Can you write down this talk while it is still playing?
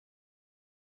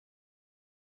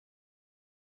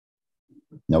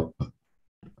Nope.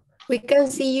 We can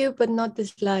see you, but not the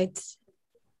slides.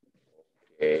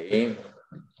 Okay.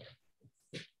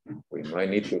 We might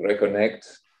need to reconnect.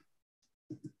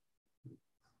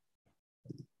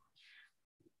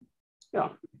 Yeah.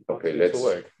 Okay, let's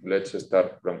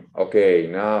start from, okay,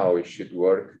 now it should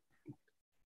work.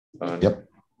 And, yep.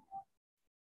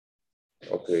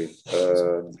 Okay.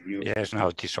 Yes, now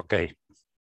it is okay.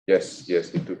 Yes,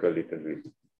 it took a little bit.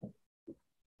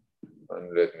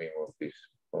 And let me move this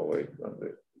away from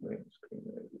the main screen.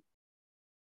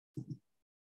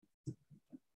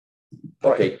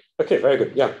 Okay. Okay, very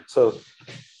good. Yeah. So,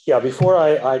 yeah, before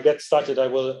I get started, I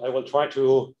will try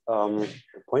to. The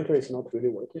pointer is not really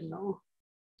working now.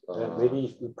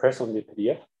 Maybe you press on the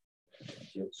PDF.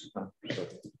 Yes. No,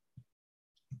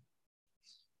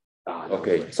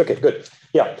 okay. It's okay. Good.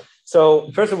 Yeah.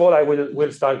 So first of all, I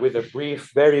will start with a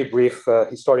very brief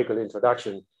historical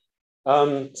introduction.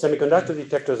 Semiconductor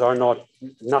detectors are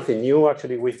nothing new.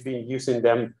 Actually, we've been using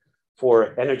them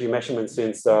for energy measurement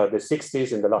since the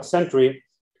 60s in the last century.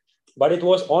 But it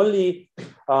was only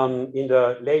in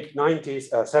the late 90s,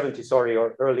 70s, sorry,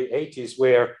 or early 80s,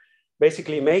 where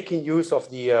basically making use of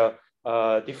the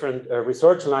different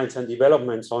research lines and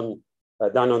developments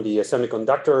done on the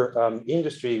semiconductor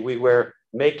industry, we were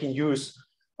making use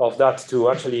of that to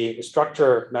actually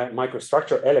structure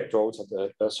microstructure electrodes at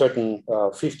a certain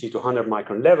 50 to 100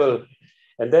 micron level.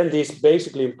 And then this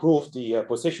basically improved the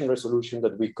position resolution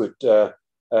that we could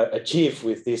achieve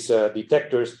with these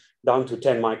detectors down to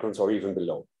 10 microns or even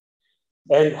below.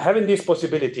 And having this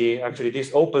possibility, actually,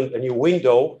 this opened a new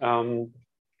window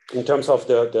in terms of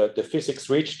the physics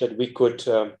reach that we could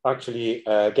actually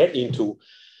get into,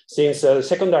 since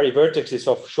secondary vertices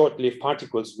of short-lived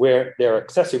particles where they're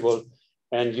accessible.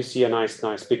 And you see a nice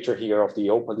picture here of the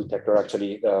opal detector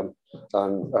actually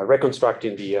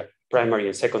reconstructing the primary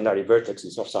and secondary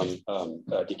vertices of some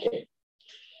decay.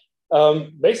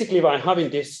 Basically, by having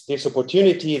this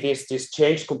opportunity, this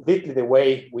changed completely the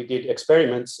way we did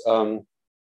experiments.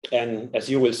 And as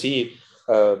you will see,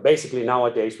 basically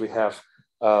nowadays we have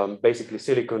basically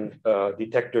silicon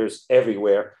detectors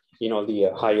everywhere in all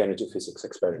the high energy physics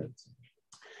experiments.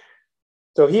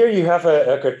 So here you have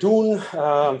a cartoon,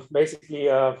 basically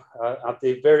at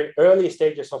the very early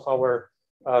stages of our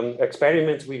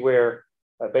experiments, we were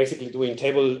basically doing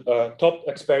tabletop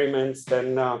experiments.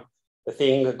 Then the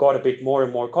thing got a bit more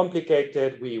and more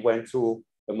complicated. We went through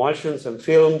emulsions and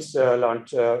films,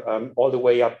 all the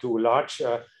way up to large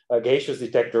gaseous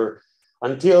detector,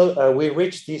 until we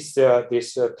reached this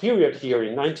period here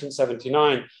in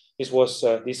 1979.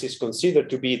 This is considered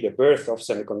to be the birth of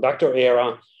semiconductor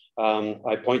era.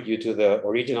 I point you to the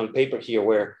original paper here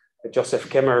where Joseph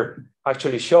Kemmer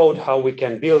actually showed how we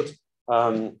can build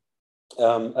a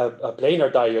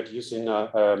planar diode using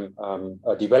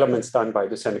developments done by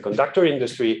the semiconductor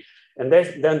industry. And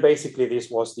then basically this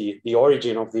was the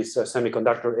origin of this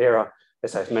semiconductor era,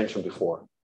 as I've mentioned before.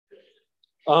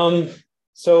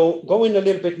 So going a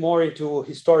little bit more into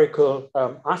historical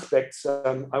aspects,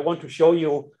 I want to show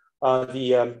you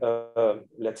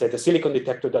let's say the silicon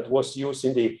detector that was used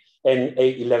in the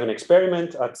NA11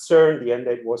 experiment at CERN. The end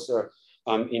date was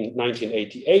in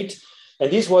 1988.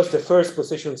 And this was the first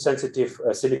position sensitive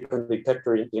silicon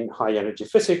detector in high energy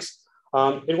physics.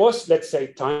 It was, let's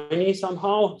say, tiny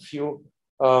somehow, a few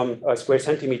square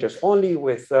centimeters only,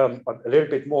 with a little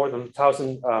bit more than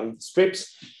 1,000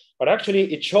 strips. But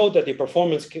actually it showed that the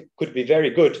performance could be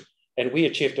very good. And we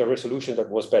achieved a resolution that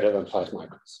was better than 5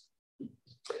 microns.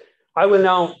 I will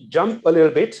now jump a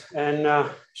little bit and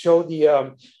show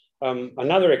the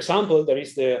another example. That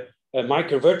is the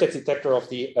microvertex detector of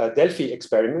the Delphi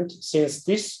experiment. Since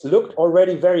this looked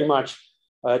already very much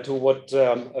to what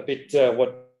the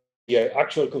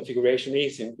actual configuration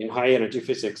is in high energy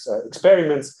physics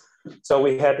experiments. So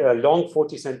we had a long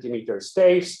 40 centimeter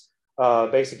staves,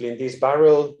 basically in this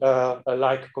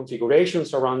barrel-like configuration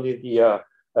surrounding the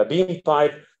beam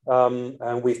pipe.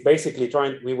 And we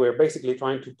were basically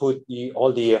trying to put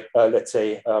all the let's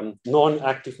say,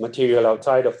 non-active material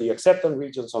outside of the acceptance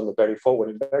regions on the very forward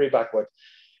and very backward.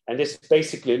 And this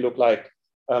basically looked like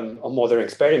a modern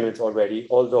experiment already,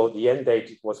 although the end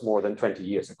date was more than 20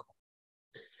 years ago.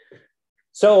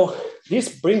 So this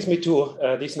brings me to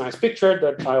this nice picture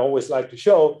that I always like to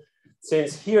show,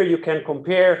 since here you can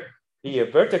compare the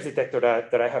vertex detector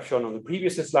that I have shown on the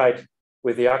previous slide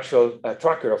with the actual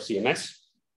tracker of CMS.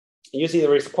 You see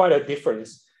there is quite a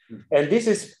difference. And this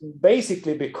is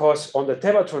basically because on the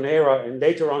Tevatron era and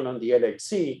later on the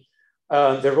LHC,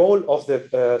 the role of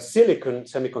the silicon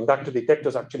semiconductor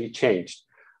detectors actually changed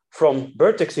from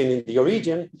vertexing in the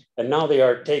origin, and now they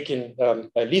are taking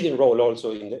a leading role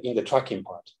also in the tracking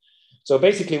part. So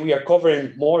basically, we are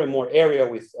covering more and more area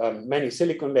with many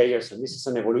silicon layers, and this is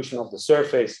an evolution of the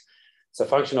surface. It's a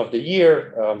function of the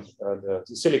year, the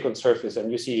silicon surface,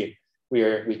 and you see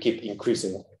we keep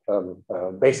increasing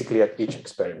basically at each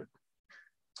experiment.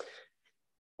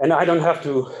 And I don't have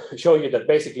to show you that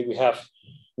basically we have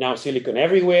now silicon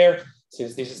everywhere.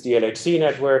 Since this is the LHC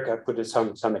network, I put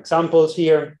some examples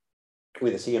here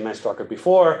with the CMS tracker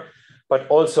before, but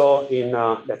also in,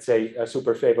 let's say,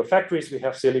 super flavor factories, we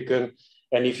have silicon.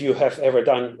 And if you have ever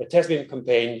done a test beam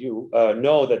campaign, you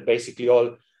know that basically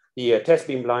all the test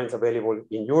beam lines available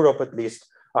in Europe, at least,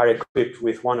 are equipped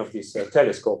with one of these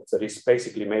telescopes that is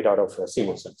basically made out of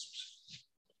CMOS sensors.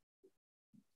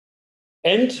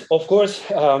 And of course,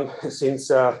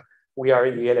 since we are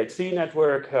in the LHC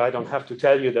network, I don't have to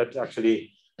tell you that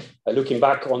actually, looking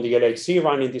back on the LHC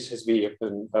running, this has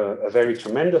been a very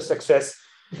tremendous success.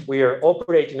 We are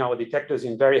operating our detectors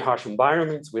in very harsh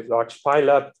environments with large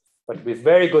pileup, but with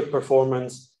very good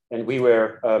performance. And we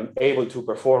were able to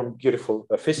perform beautiful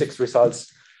physics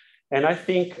results. And I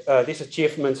think these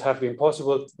achievements have been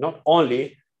possible not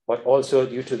only, but also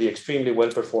due to the extremely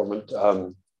well-performant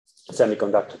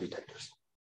semiconductor detectors.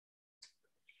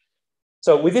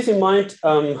 So with this in mind,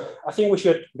 I think we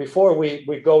should, before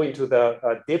we go into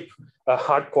the deep,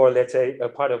 hardcore, let's say,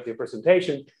 part of the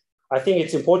presentation, I think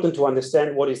it's important to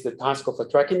understand what is the task of a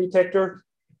tracking detector.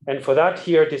 And for that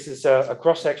here, this is a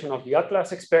cross-section of the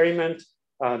Atlas experiment.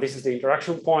 This is the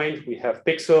interaction point. We have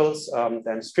pixels,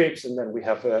 then strips, and then we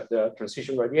have the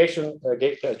transition radiation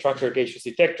tracker gaseous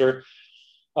detector.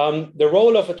 The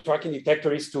role of a tracking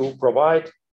detector is to provide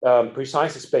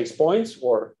precise space points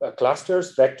or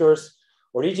clusters, vectors,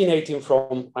 originating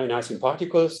from ionizing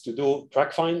particles to do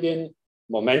track finding,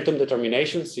 momentum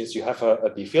determination, since you have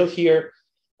a B field here,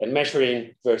 and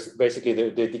measuring basically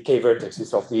the decay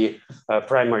vertices of the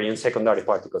primary and secondary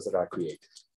particles that are created.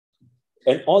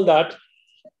 And all that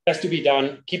has to be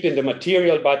done keeping the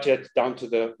material budget down to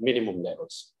the minimum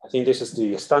levels. I think this is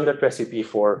the standard recipe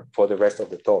for the rest of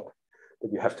the talk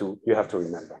that you have to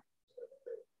remember.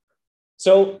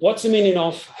 So what's the meaning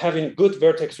of having good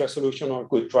vertex resolution or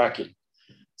good tracking?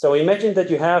 So imagine that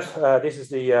you have, this is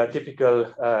the typical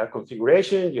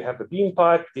configuration. You have a beam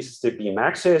pipe. This is the beam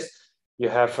axis. You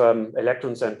have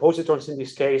electrons and positrons in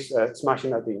this case,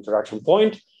 smashing at the interaction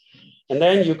point. And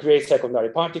then you create secondary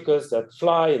particles that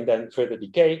fly and then further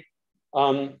decay.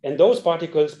 And those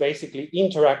particles basically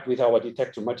interact with our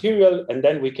detector material. And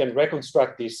then we can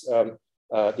reconstruct these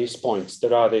points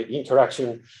that are the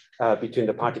interaction between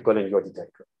the particle and your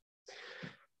detector.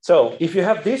 So if you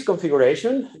have this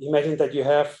configuration, imagine that you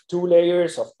have 2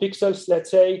 layers of pixels,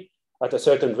 let's say, at a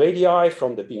certain radii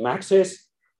from the beam axis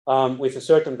with a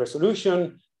certain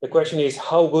resolution. The question is,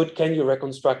 how good can you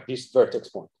reconstruct this vertex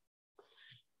point?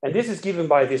 And this is given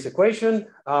by this equation.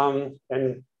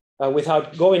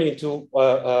 Without going into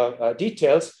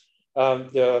details,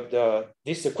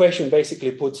 this equation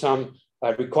basically puts some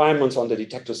requirements on the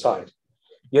detector side.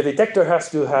 Your detector has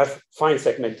to have fine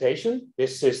segmentation.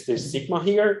 This is this sigma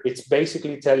here. It's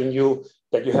basically telling you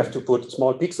that you have to put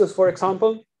small pixels, for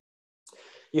example.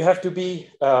 You have to be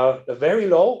very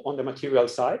low on the material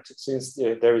side, since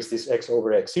there is this x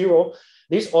over x0.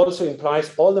 This also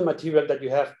implies all the material that you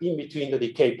have in between the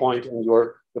decay point and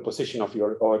the position of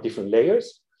your different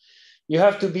layers. You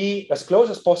have to be as close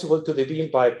as possible to the beam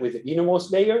pipe with the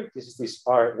innermost layer. This is this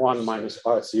R1 minus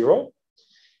R0.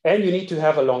 And you need to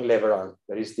have a long lever arm,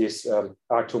 that is this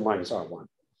R2 minus R1.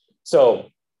 So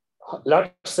large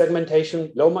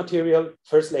segmentation, low material,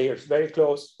 first layer is very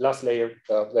close, last layer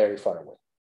very far away.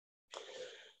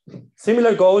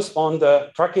 Similar goes on the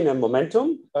tracking and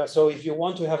momentum. So if you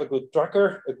want to have a good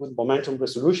tracker, a good momentum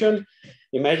resolution,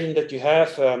 imagine that you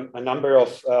have a number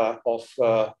of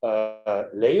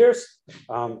layers.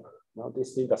 Now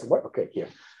this thing doesn't work, okay, here.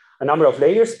 A number of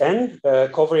layers N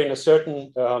covering a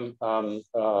certain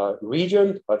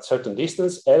region at certain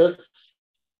distance, L,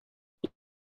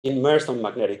 immersed on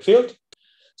magnetic field.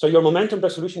 So your momentum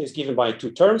resolution is given by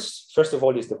 2 terms. First of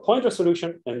all is the point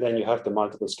resolution, and then you have the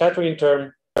multiple scattering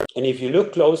term. And if you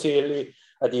look closely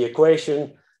at the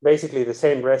equation, basically the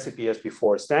same recipe as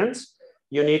before stands.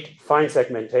 You need fine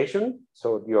segmentation,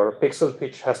 so your pixel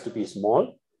pitch has to be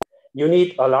small. You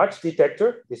need a large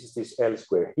detector, this is this L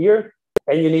square here,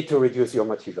 and you need to reduce your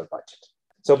material budget.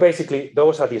 So basically,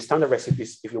 those are the standard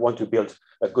recipes if you want to build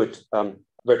a good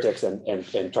vertex and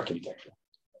tracking detector.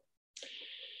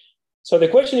 So the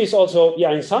question is also,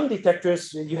 yeah, in some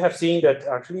detectors, you have seen that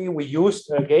actually we used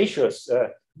a gaseous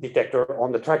detector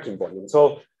on the tracking volume.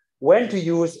 So when to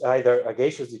use either a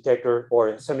gaseous detector or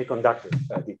a semiconductor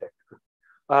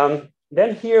detector?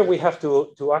 Then here we have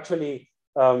to actually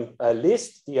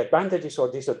list the advantages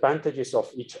or disadvantages of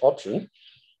each option.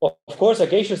 Of course, a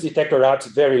gaseous detector adds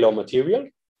very low material.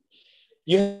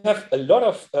 You have a lot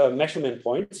of measurement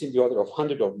points in the order of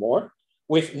 100 or more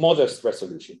with modest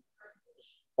resolution.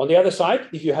 On the other side,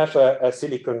 if you have a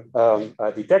silicon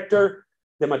detector,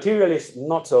 the material is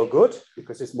not so good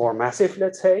because it's more massive,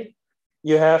 let's say.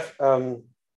 You have,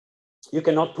 you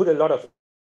cannot put a lot of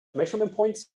measurement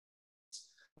points.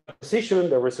 The precision,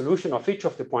 the resolution of each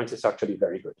of the points is actually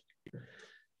very good.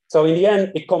 So in the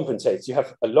end, it compensates. You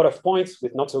have a lot of points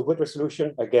with not so good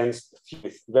resolution against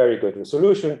with very good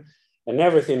resolution, and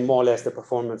everything more or less the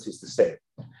performance is the same.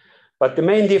 But the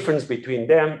main difference between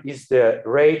them is the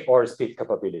rate or speed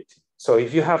capability. So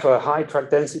if you have a high track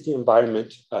density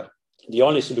environment, the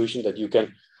only solution that you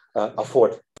can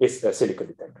afford is a silicon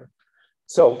detector.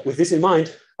 So with this in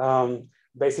mind,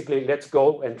 basically, let's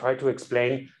go and try to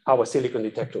explain how a silicon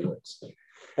detector works.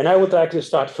 And I would like to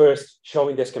start first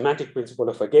showing the schematic principle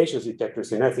of a gaseous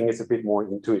detectors, and I think it's a bit more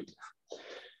intuitive.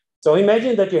 So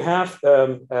imagine that you have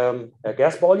a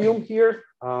gas volume here.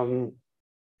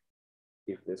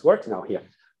 If this works now here.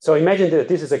 So imagine that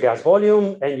this is a gas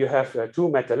volume and you have two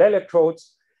metal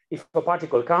electrodes. If a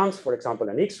particle comes, for example,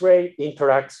 an X-ray,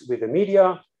 interacts with the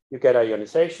media, you get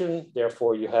ionization,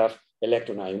 therefore you have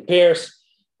electron-ion pairs.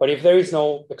 But if there is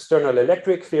no external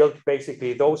electric field,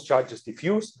 basically those charges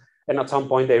diffuse and at some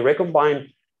point they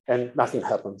recombine and nothing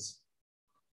happens.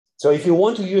 So if you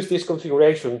want to use this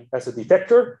configuration as a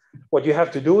detector, what you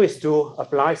have to do is to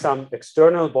apply some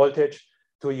external voltage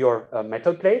to your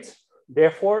metal plates.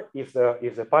 Therefore, if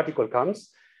the particle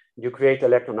comes, you create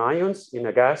electron ions in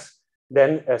a gas,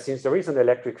 then since there is an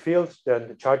electric field, then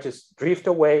the charges drift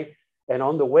away. And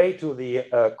on the way to the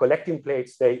collecting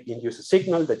plates, they induce a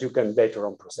signal that you can later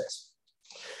on process.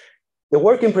 The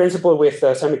working principle with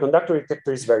semiconductor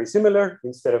detector is very similar.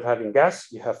 Instead of having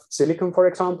gas, you have silicon, for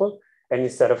example. And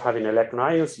instead of having electron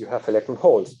ions, you have electron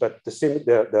holes. But let's say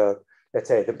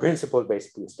the principle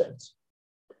basically stands.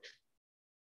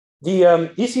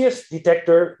 The easiest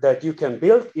detector that you can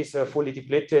build is a fully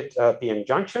depleted p-n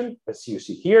junction, as you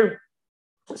see here.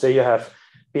 So you have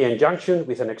p-n junction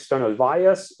with an external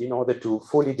bias in order to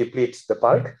fully deplete the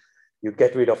bulk. You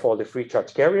get rid of all the free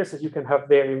charge carriers that you can have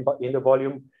there in the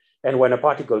volume. And when a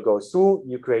particle goes through,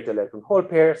 you create electron hole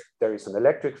pairs. There is an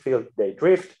electric field, they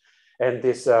drift. And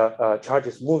these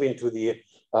charges move into the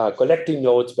collecting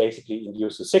nodes, basically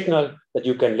induce a signal that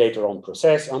you can later on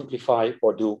process, amplify,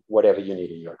 or do whatever you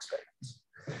need in your experiments.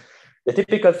 The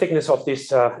typical thickness of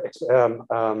this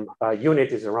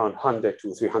unit is around 100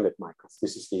 to 300 microns.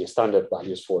 This is the standard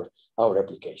values for our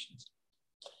applications.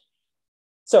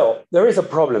 So there is a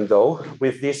problem, though,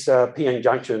 with this p-n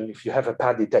junction if you have a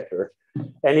pad detector,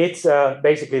 and it's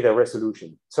basically the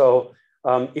resolution. So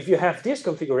if you have this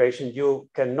configuration, you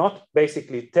cannot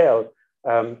basically tell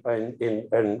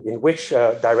in which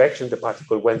direction the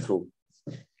particle went through.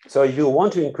 So if you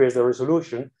want to increase the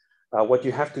resolution, what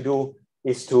you have to do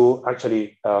is to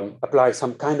actually apply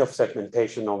some kind of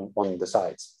segmentation on the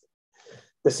sides.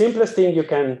 The simplest thing you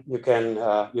can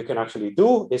actually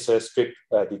do is a strip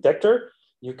detector.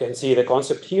 You can see the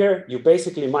concept here. You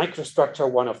basically microstructure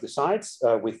one of the sides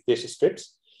with these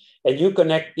strips, and you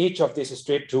connect each of these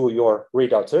strips to your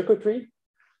readout circuitry.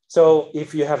 So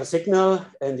if you have a signal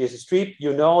and this strip,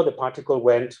 you know the particle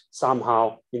went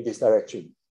somehow in this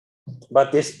direction.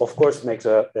 But this, of course,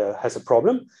 has a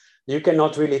problem. You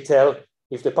cannot really tell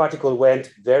if the particle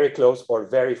went very close or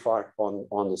very far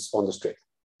on the strip.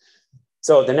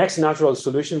 So the next natural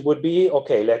solution would be,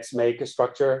 okay, let's make a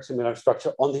structure, similar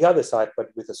structure on the other side, but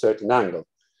with a certain angle.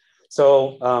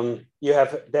 So you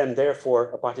have then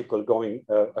therefore a particle going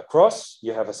across,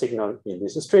 you have a signal in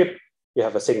this strip, you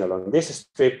have a signal on this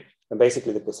strip, and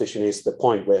basically the position is the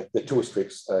point where the two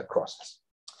strips crosses.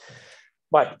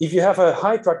 But if you have a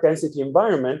high track density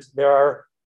environment, there are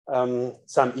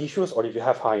some issues, or if you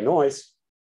have high noise,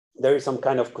 there is some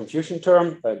kind of confusion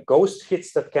term, ghost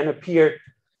hits that can appear.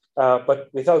 But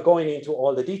without going into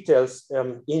all the details,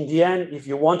 in the end, if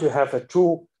you want to have a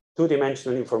true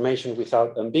two-dimensional information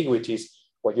without ambiguities,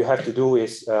 what you have to do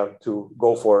is to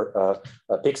go for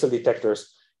pixel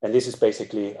detectors. And this is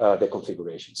basically the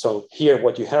configuration. So here,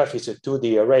 what you have is a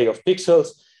 2D array of pixels,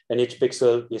 and each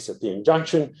pixel is a p-n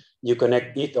junction. You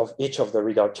connect each of the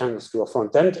readout channels to a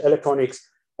front-end electronics.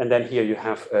 And then here you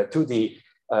have 2D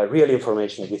real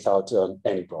information without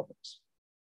any problems.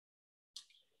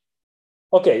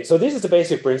 Okay, so this is the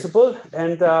basic principle.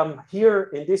 And here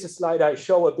in this slide, I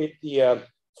show a bit the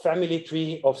family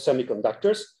tree of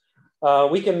semiconductors.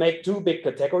 We can make two big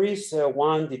categories.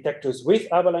 One, detectors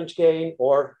with avalanche gain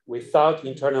or without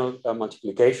internal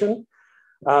multiplication.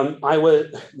 I will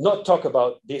not talk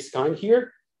about this kind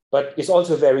here, but it's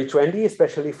also very trendy,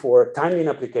 especially for timing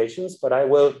applications, but I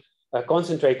will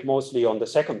concentrate mostly on the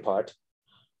second part.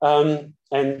 And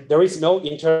there is no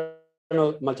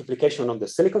internal multiplication on the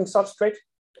silicon substrate,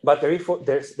 but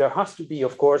there has to be,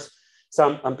 of course,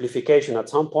 some amplification at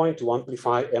some point to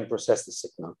amplify and process the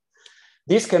signal.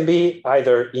 This can be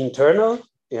either internal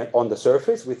on the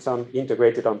surface with some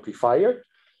integrated amplifier,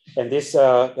 and this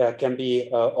can be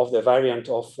of the variant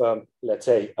of, let's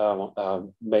say,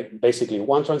 basically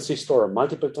one transistor or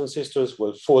multiple transistors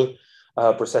with full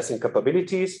processing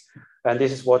capabilities. And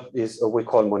this is what we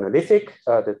call monolithic.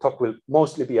 The talk will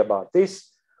mostly be about this.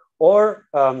 Or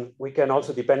we can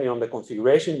also, depending on the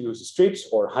configuration, use strips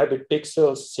or hybrid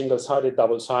pixels, single-sided,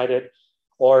 double-sided,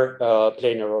 or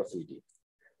planar or 3D.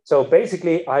 So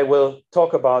basically, I will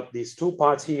talk about these two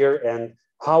parts here and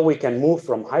how we can move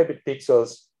from hybrid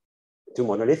pixels to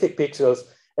monolithic pixels,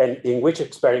 and in which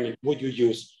experiment would you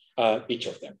use each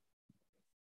of them.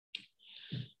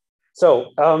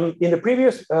 So in the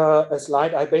previous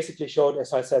slide, I basically showed,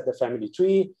 as I said, the family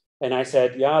tree. And I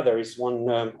said, yeah, there is one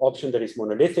option that is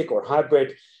monolithic or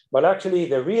hybrid, but actually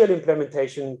the real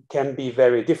implementation can be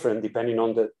very different depending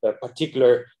on the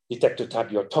particular detector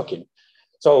type you're talking.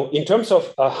 So in terms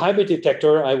of a hybrid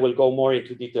detector, I will go more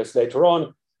into details later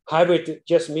on. Hybrid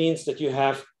just means that you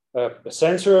have a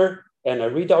sensor and a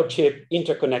readout chip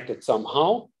interconnected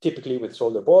somehow, typically with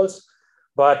solder balls,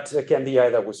 but it can be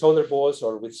either with solder balls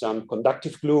or with some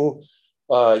conductive glue.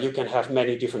 You can have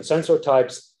many different sensor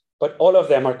types, but all of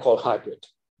them are called hybrid.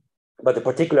 But the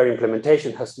particular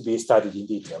implementation has to be studied in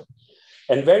detail.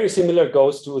 And very similar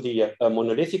goes to the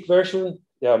monolithic version.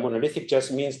 The monolithic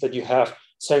just means that you have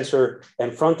sensor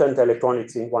and front-end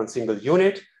electronics in one single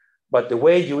unit. But the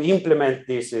way you implement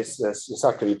this is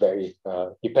actually very,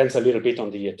 depends a little bit on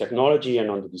the technology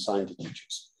and on the design that you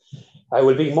choose. I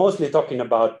will be mostly talking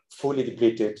about fully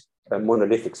depleted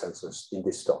monolithic sensors in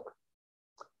this talk.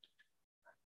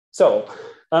 So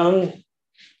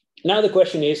now the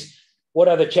question is, what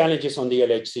are the challenges on the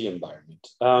LHC environment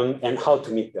and how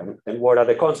to meet them? And what are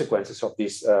the consequences of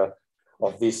this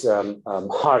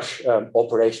harsh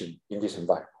operation in this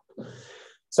environment?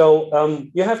 So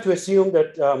you have to assume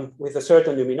that with a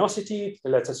certain luminosity,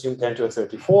 let's assume 10 to the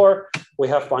 34, we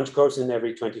have punch curves in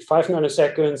every 25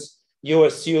 nanoseconds. You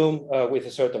assume with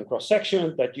a certain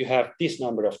cross-section that you have this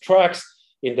number of tracks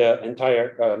in the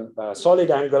entire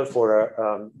solid angle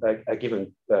for a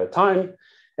given time.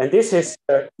 And this is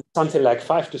something like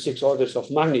 5 to 6 orders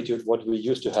of magnitude what we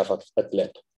used to have at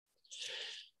LEP.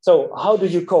 So how do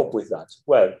you cope with that?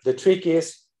 Well, the trick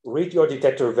is read your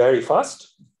detector very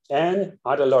fast and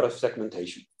add a lot of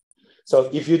segmentation. So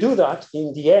if you do that,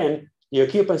 in the end, the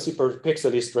occupancy per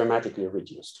pixel is dramatically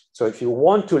reduced. So if you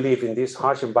want to live in this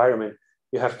harsh environment,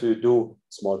 you have to do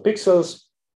small pixels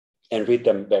and read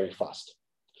them very fast.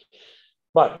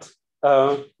 But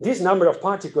this number of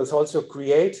particles also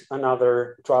create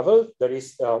another trouble that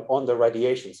is on the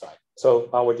radiation side. So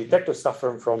our detectors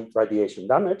suffer from radiation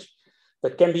damage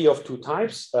that can be of two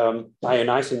types.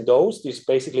 Ionizing dose, this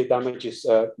basically damages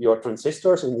your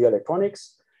transistors in the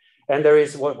electronics. And there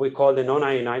is what we call the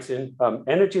non-ionizing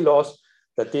energy loss,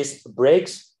 that this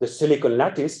breaks the silicon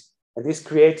lattice, and this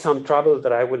creates some trouble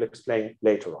that I will explain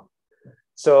later on.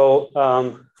 So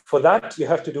for that, you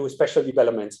have to do special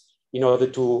developments in order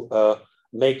to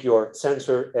make your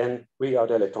sensor and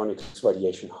readout electronics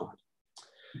radiation hard.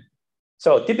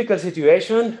 So typical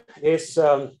situation is,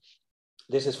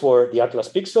 this is for the Atlas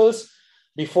pixels.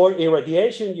 Before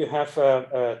irradiation, you have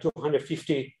a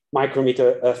 250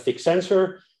 micrometer thick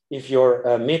sensor. If your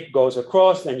MIP goes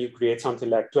across, then you create something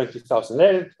like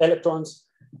 20,000 electrons.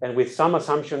 And with some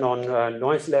assumption on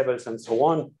noise levels and so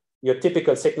on, your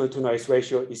typical signal to noise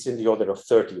ratio is in the order of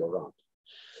 30 around.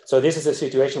 So this is a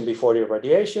situation before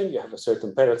irradiation. You have a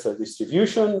certain pedestal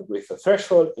distribution with a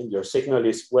threshold, and your signal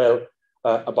is well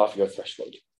above your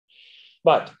threshold.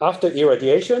 But after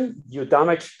irradiation, you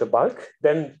damage the bulk,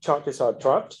 then charges are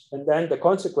trapped, and then the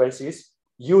consequence is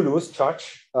you lose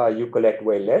charge, you collect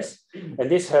way less, and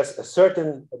this has a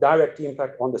certain direct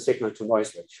impact on the signal to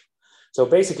noise ratio. So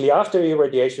basically after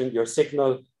irradiation, your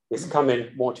signal is coming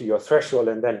more to your threshold,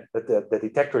 and then the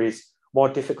detector is more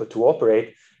difficult to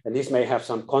operate, and this may have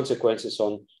some consequences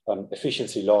on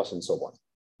efficiency loss and so on.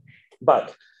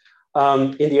 But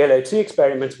in the LHC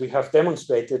experiments, we have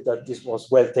demonstrated that this was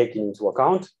well taken into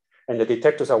account, and the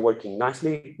detectors are working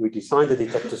nicely. We designed the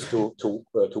detectors to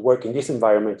work in this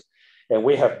environment, and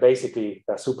we have basically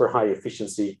a super high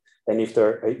efficiency. And if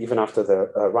even after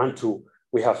the run two,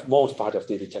 we have most part of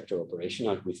the detector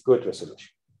operational with good resolution.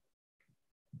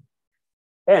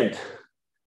 And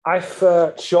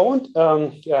I've shown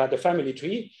the family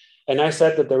tree, and I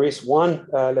said that there is one,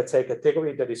 let's say,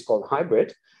 category that is called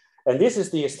hybrid. And this is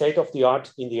the state of the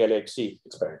art in the LHC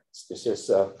experiments. This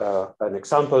is an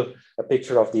example, a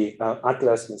picture of the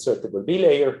Atlas insertable B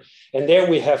layer. And there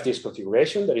we have this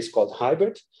configuration that is called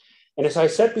hybrid. And as I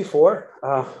said before,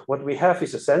 what we have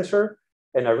is a sensor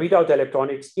and a readout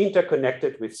electronics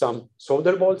interconnected with some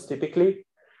solder bolts typically.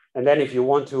 And then if you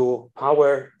want to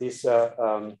power this,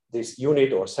 this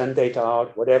unit or send data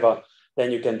out, whatever,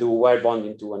 then you can do wire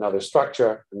bonding to another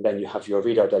structure, and then you have your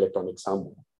readout electronics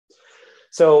somewhere.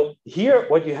 So here,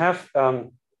 what you have,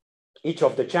 each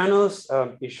of the channels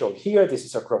is shown here. This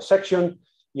is a cross section.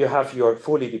 You have your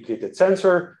fully depleted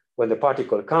sensor. When the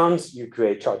particle comes, you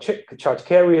create charge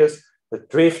carriers that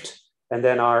drift, and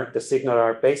then the signal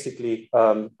are basically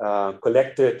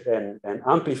collected and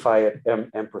amplified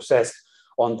and processed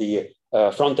on the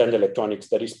front-end electronics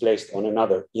that is placed on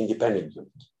another independent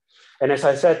unit. And as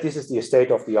I said, this is the state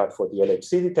of the art for the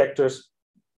LHC detectors.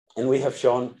 And we have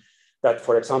shown that,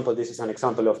 for example, this is an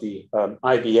example of the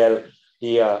IBL.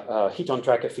 The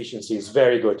heat-on-track efficiency is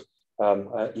very good,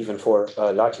 even for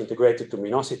large integrated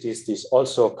luminosities. This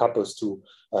also couples to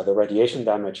the radiation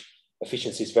damage.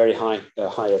 Efficiency is very high,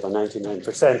 higher than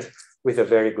 99%, with a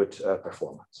very good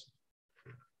performance.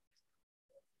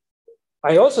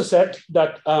 I also said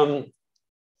that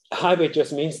hybrid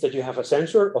just means that you have a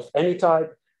sensor of any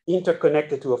type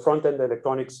interconnected to a front-end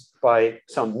electronics by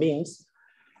some means.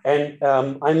 And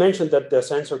I mentioned that the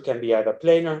sensor can be either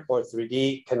planar or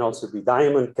 3D, can also be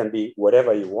diamond, can be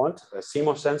whatever you want, a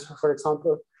CMOS sensor, for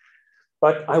example.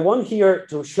 But I want here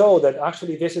to show that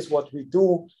actually this is what we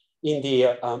do in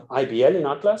the IBL in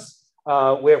Atlas,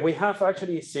 where we have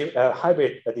actually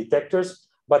hybrid detectors,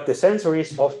 but the sensor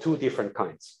is of two different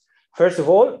kinds. First of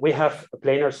all, we have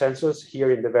planar sensors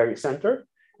here in the very center,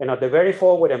 and at the very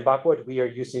forward and backward, we are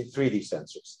using 3D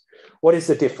sensors. What is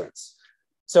the difference?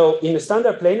 So in the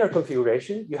standard planar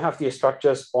configuration, you have the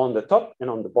structures on the top and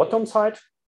on the bottom side.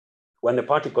 When the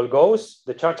particle goes,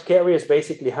 the charge carriers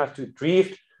basically have to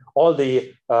drift all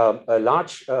the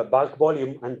large bulk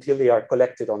volume until they are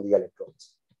collected on the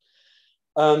electrodes.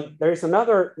 There is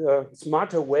another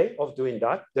smarter way of doing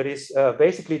that. That is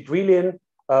basically drilling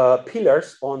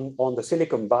pillars on the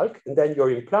silicon bulk, and then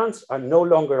your implants are no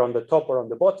longer on the top or on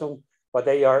the bottom, but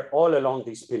they are all along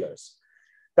these pillars.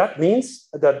 That means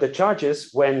that the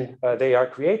charges, when they are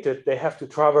created, they have to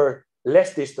travel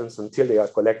less distance until they are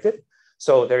collected.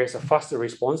 So there is a faster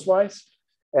response rise.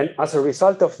 And as a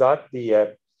result of that,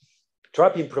 the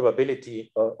trapping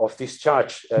probability of this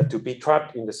charge to be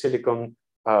trapped in the silicon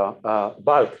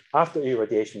bulk after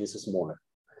irradiation is smaller.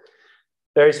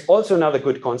 There is also another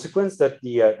good consequence that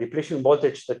the depletion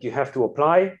voltage that you have to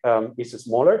apply is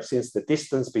smaller, since the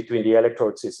distance between the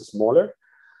electrodes is smaller.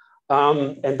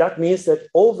 And that means that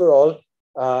overall,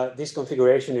 this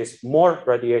configuration is more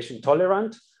radiation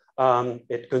tolerant.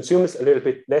 It consumes a little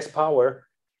bit less power,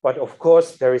 but of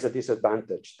course there is a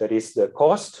disadvantage. That is the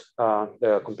cost,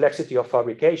 the complexity of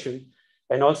fabrication,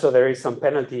 and also there is some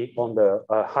penalty on the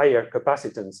higher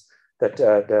capacitance that,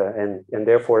 and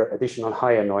therefore additional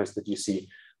higher noise that you see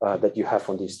that you have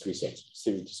on these three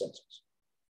sensors.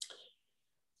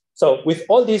 So with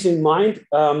all this in mind,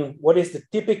 what is the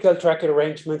typical track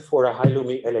arrangement for a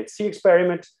high-lumi LHC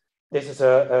experiment? This is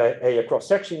a cross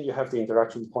section. You have the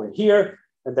interaction point here,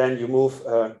 and then you move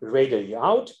radially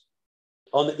out.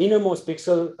 On the innermost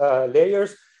pixel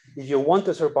layers, if you want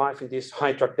to survive in this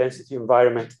high track density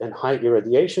environment and high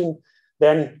irradiation,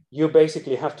 then you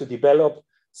basically have to develop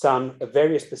some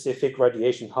very specific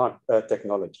radiation hard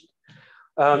technology.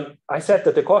 I said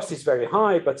that the cost is very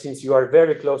high, but since you are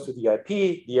very close to the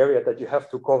IP, the area that you have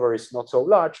to cover is not so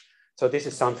large. So this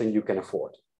is something you can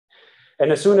afford.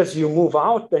 And as soon as you move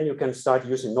out, then you can start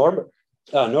using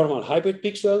normal hybrid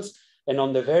pixels. And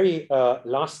on the very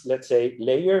last, let's say,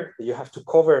 layer, you have to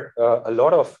cover a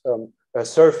lot of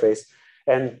surface.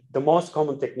 And the most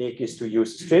common technique is to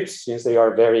use strips, since they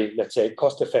are very, let's say,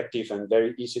 cost effective and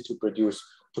very easy to produce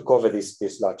to cover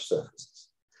these large surfaces.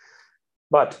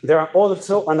 But there are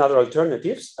also other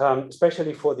alternatives,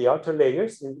 especially for the outer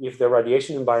layers. If the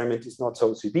radiation environment is not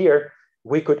so severe,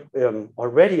 we could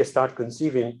already start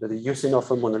conceiving the using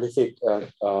of a monolithic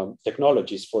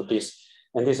technologies for this.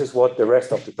 And this is what the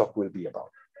rest of the talk will be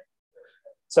about.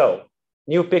 So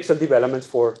new pixel developments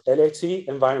for LHC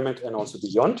environment and also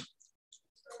beyond.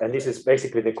 And this is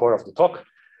basically the core of the talk.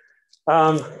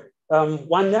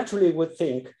 One naturally would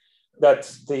think that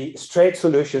the straight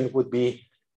solution would be,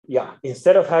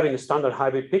 instead of having standard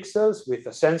hybrid pixels with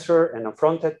a sensor and a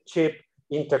front-end chip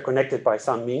interconnected by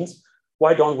some means,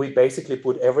 why don't we basically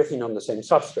put everything on the same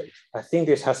substrate? I think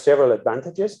this has several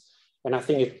advantages, and I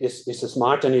think it is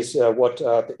smart and is what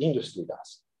the industry does.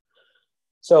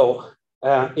 So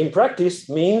in practice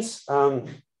means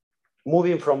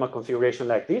moving from a configuration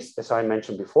like this, as I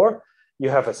mentioned before. You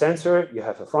have a sensor, you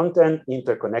have a front end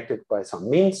interconnected by some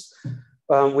means.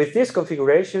 With this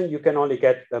configuration, you can only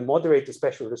get a moderate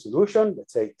spatial resolution,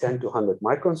 let's say 10 to 100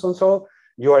 microns or so.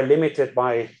 You are limited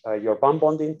by your bump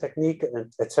bonding technique,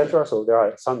 etc. So there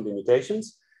are some limitations.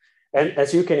 And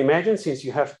as you can imagine, since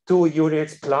you have 2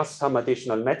 units plus some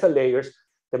additional metal layers,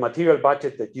 the material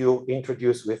budget that you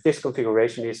introduce with this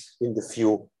configuration is in the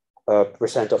few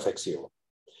percent of X0.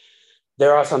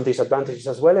 There are some disadvantages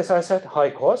as well, as I said,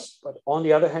 high cost, but on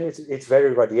the other hand, it's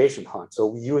very radiation hard. So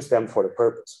we use them for the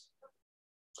purpose.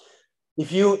 If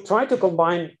you try to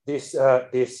combine these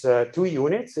 2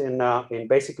 units in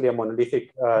basically a monolithic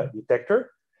detector,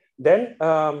 then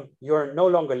you're no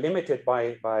longer limited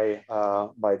by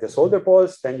the solder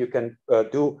balls. Then you can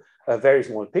do very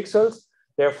small pixels.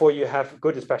 Therefore, you have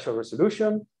good spatial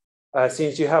resolution.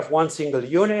 Since you have 1 single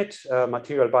unit,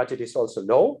 material budget is also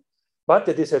low. But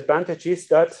the disadvantage is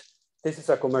that this is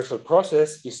a commercial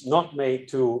process. It's not made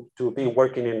to be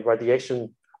working in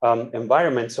radiation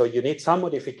environment. So you need some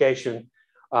modification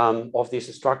of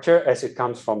this structure as it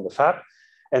comes from the fab.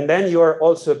 And then you are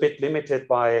also a bit limited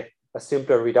by a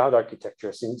simpler readout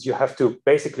architecture, since you have to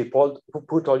basically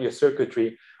put all your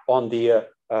circuitry on the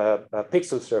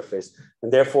pixel surface.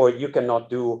 And therefore, you cannot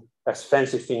do as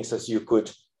fancy things as you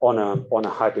could on a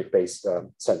hybrid-based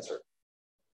sensor.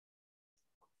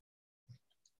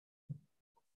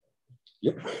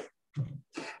 Yep.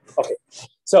 Okay,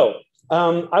 so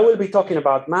I will be talking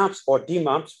about maps or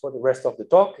DMAPs for the rest of the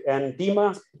talk. And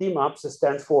DMAPs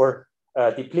stands for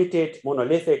depleted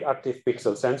monolithic active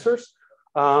pixel sensors.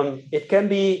 It can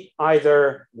be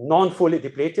either non-fully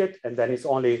depleted and then it's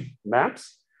only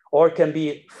maps, or it can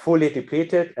be fully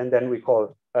depleted and then we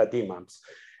call DMAPs.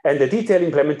 And the detailed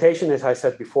implementation, as I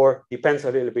said before, depends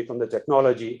a little bit on the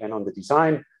technology and on the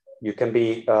design. You can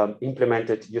be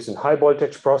implemented using high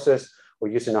voltage process or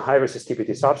using a high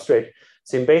resistivity substrate.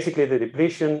 So in basically the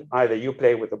depletion, either you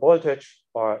play with the voltage,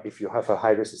 or if you have a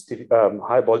high resistivity,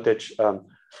 high voltage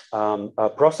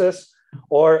process,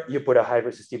 or you put a high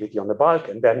resistivity on the bulk,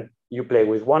 and then you play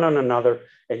with one on another,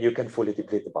 and you can fully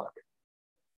deplete the bulk.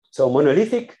 So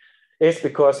monolithic is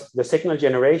because the signal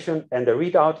generation and the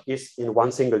readout is in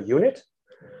 1 single unit.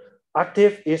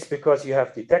 Active is because you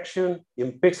have detection,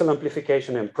 in pixel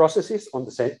amplification, and processes on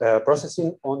the same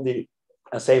processing on the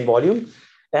same volume.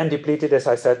 And depleted, as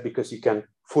I said, because you can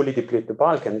fully deplete the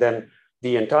bulk, and then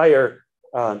the entire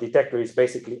detector is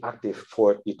basically active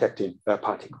for detecting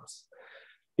particles.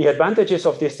 The advantages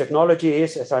of this technology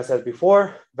is, as I said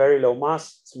before, very low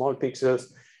mass, small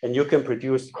pixels, and you can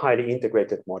produce highly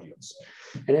integrated modules.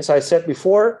 And as I said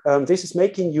before, this is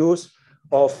making use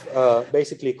of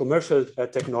basically commercial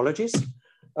technologies,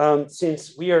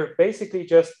 since we are basically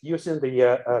just using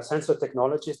the sensor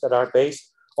technologies that are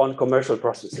based on commercial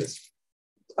processes.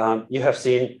 You have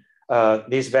seen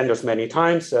these vendors many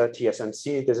times.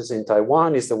 TSMC, this is in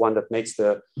Taiwan, is the one that makes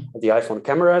the iPhone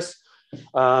cameras.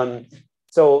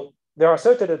 So there are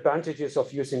certain advantages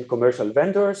of using commercial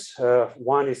vendors.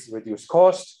 One is reduced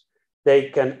cost. They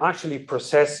can actually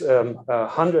process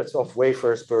hundreds of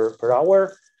wafers per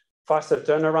hour. Faster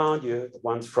turnaround,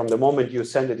 once from the moment you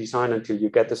send the design until you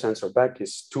get the sensor back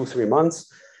is 2-3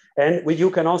 months. And you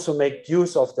can also make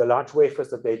use of the large wafers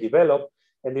that they develop.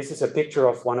 And this is a picture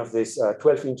of one of these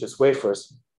 12 inches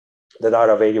wafers that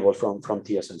are available from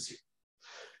TSMC.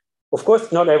 Of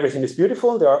course, not everything is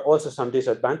beautiful. There are also some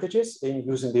disadvantages in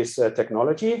using this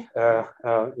technology.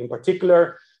 In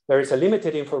particular, there is a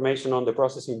limited information on the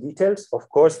processing details. Of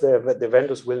course, the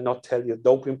vendors will not tell you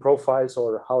doping profiles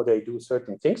or how they do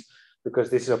certain things, because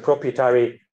this is a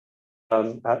proprietary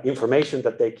information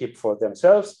that they keep for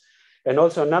themselves. And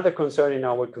also another concern in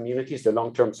our community is the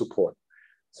long-term support.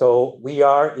 So we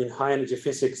are in high energy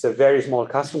physics, a very small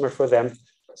customer for them.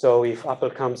 So if Apple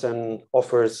comes and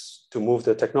offers to move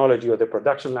the technology or the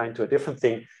production line to a different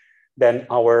thing, then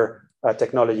our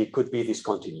technology could be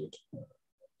discontinued.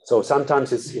 So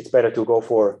sometimes it's better to go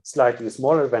for slightly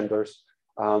smaller vendors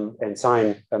and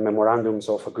sign memorandums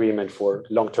of agreement for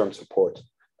long-term support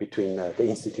between the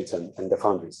institutes and the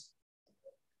foundries.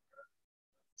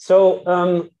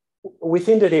 So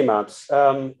within the DMAPs,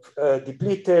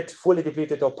 depleted, fully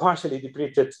depleted, or partially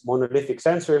depleted monolithic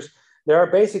sensors, there are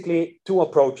basically 2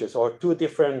 approaches or 2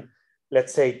 different,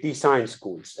 let's say, design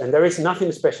schools. And there is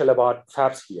nothing special about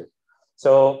fabs here.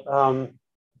 So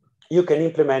you can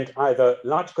implement either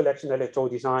large collection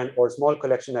electrode design or small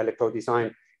collection electrode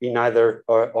design in either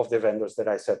of the vendors that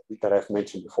I've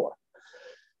mentioned before.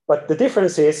 But the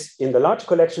difference is in the large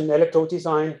collection electrode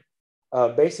design,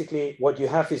 basically what you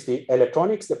have is the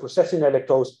electronics, the processing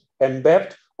electrodes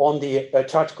embedded on the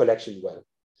charge collection well.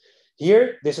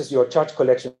 Here, this is your charge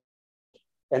collection,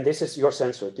 and this is your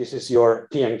sensor. This is your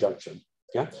p-n junction.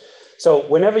 Yeah. So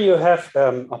whenever you have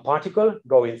a particle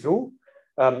going through,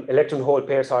 electron hole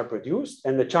pairs are produced,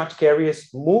 and the charge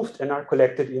carriers moved and are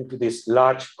collected into this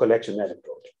large collection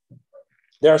electrode.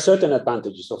 There are certain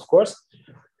advantages, of course.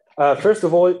 First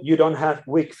of all, you don't have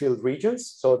weak field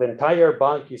regions, so the entire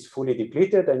bulk is fully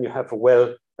depleted, and you have a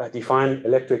well-defined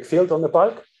electric field on the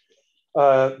bulk.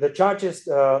 The charges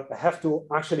have to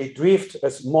actually drift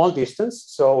a small distance,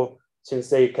 so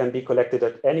since they can be collected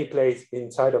at any place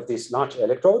inside of this large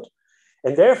electrode,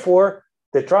 and therefore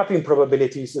the trapping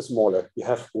probability is smaller. You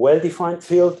have well-defined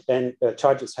field, and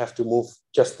charges have to move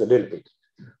just a little bit.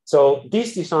 So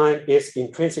this design is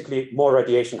intrinsically more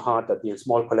radiation hard than the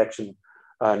small collection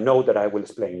node that I will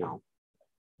explain now.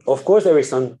 Of course, there is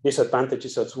some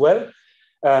disadvantages as well,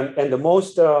 and the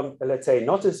most, let's say,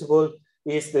 noticeable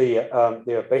is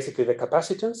basically the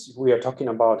capacitance. We are talking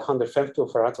about 100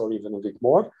 femtofarads or even a bit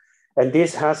more. And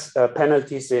this has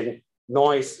penalties in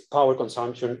noise, power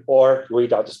consumption, or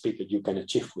readout speed that you can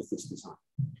achieve with this design.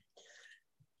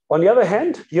 On the other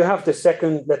hand, you have the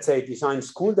second, let's say, design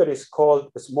school that is called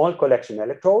a small collection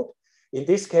electrode. In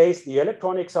this case, the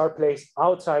electronics are placed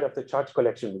outside of the charge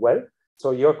collection well.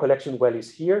 So your collection well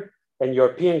is here, and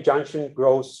your p-n junction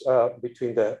grows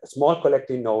between the small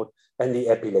collecting node and the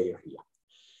epi layer here.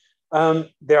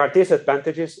 There are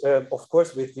disadvantages, of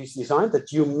course, with this design,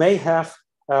 that you may have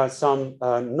some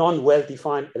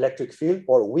non-well-defined electric field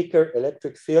or weaker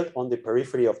electric field on the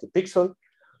periphery of the pixel.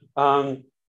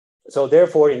 So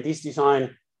therefore, in this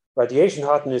design, radiation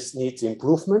hardness needs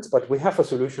improvements, but we have a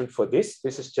solution for this.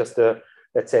 This is just,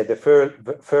 let's say, the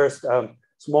first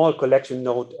small collection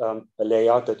node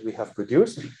layout that we have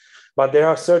produced. But there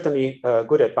are certainly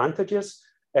good advantages,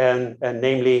 and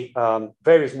namely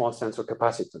very small sensor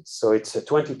capacitance. So it's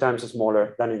 20 times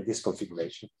smaller than in this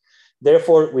configuration.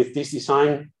 Therefore, with this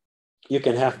design, you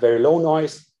can have very low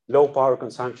noise, low power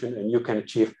consumption, and you can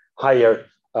achieve higher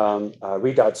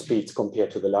readout speeds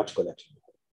compared to the large collection.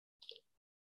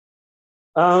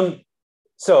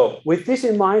 So with this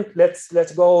in mind,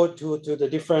 let's go to the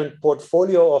different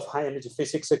portfolio of high energy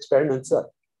physics experiments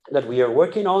that we are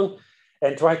working on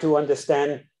and try to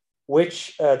understand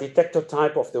which detector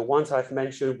type of the ones I've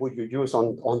mentioned would you use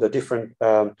on the different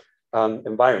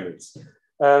environments.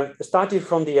 Starting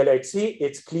from the LHC,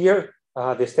 it's clear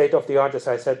the state of the art, as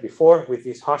I said before, with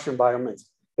these harsh environments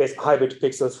is hybrid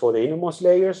pixels for the innermost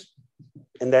layers,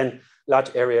 and then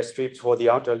large area strips for the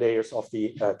outer layers of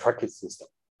the trackage system.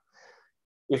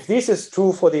 If this is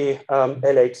true for the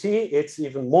LHC, it's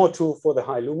even more true for the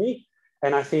high Lumi.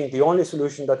 And I think the only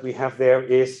solution that we have there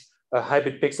is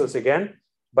hybrid pixels again,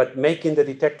 but making the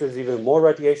detectors even more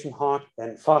radiation hard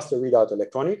and faster readout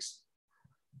electronics.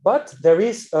 But there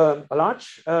is a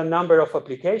large number of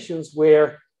applications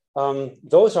where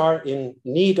those are in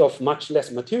need of much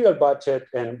less material budget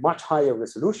and much higher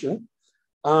resolution.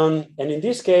 And in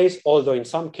this case, although in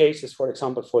some cases, for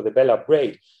example, for the Bell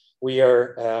upgrade, we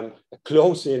are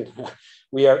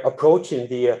we are approaching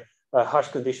the harsh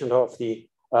condition of the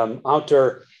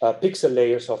outer pixel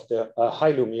layers of the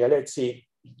high Lumi LHC.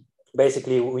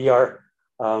 Basically, we are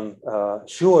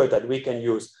sure that we can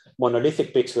use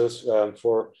monolithic pixels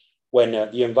for when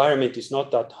the environment is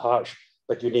not that harsh,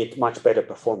 but you need much better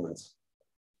performance.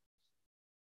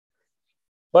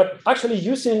 But actually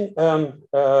using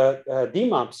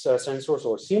DMAPS sensors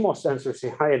or CMOS sensors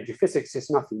in high energy physics is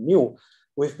nothing new.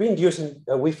 We've been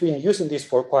using this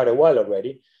for quite a while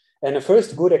already. And the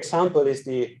first good example is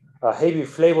the heavy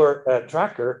flavor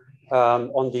tracker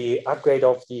on the upgrade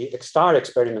of the XSTAR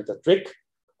experiment at RIC.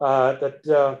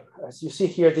 As you see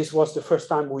here, this was the first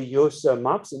time we used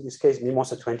MAPS, in this case,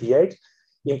 MIMOSA 28,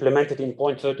 implemented in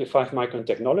 0.35 micron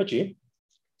technology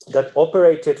that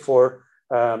operated for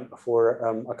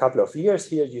a couple of years.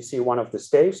 Here you see one of the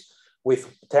staves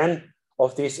with 10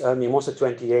 of these MIMOSA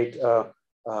 28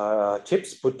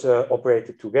 chips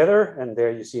operated together. And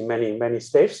there you see many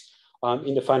staves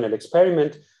in the final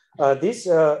experiment. This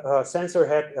sensor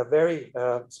had a very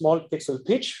small pixel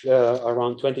pitch,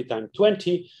 around 20 times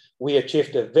 20. We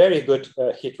achieved a very good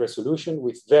hit resolution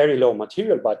with very low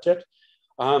material budget.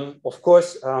 Of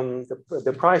course,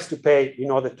 the price to pay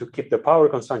in order to keep the power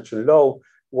consumption low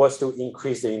was to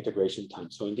increase the integration time.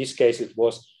 So in this case, it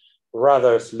was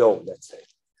rather slow, let's say.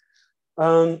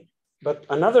 But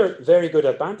another very good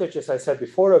advantage, as I said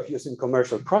before, of using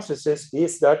commercial processes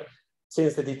is that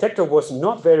since the detector was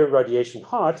not very radiation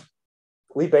hot,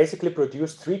 we basically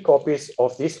produced 3 copies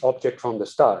of this object from the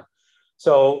star.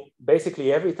 So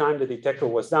basically every time the detector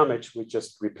was damaged, we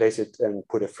just replace it and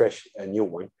put a new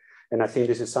one. And I think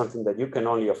this is something that you can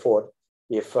only afford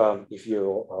if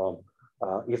the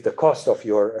cost of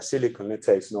your silicon, let's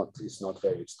say, is not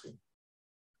very extreme.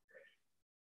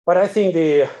 But I think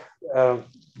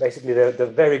basically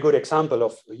the very good example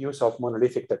of use of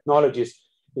monolithic technologies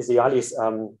is the Alice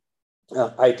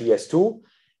ITS2.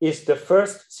 Is the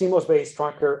first CMOS-based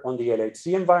tracker on the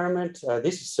LHC environment.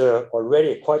 This is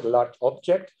already quite a large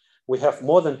object. We have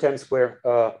more than 10 square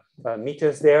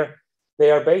meters there. They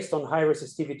are based on high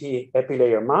resistivity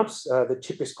epilayer maps. The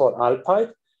chip is called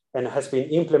Alpide and has been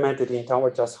implemented in our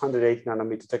just 108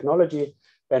 nanometer technology.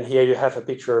 And here you have a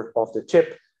picture of the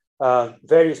chip.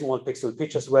 Very small pixel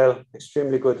pitch as well,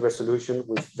 extremely good resolution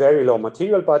with very low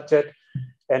material budget.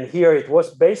 And here it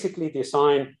was basically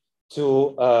designed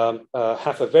to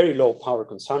have a very low power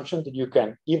consumption that you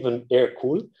can even air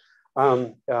cool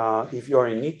if you are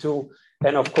in need to.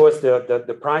 And of course,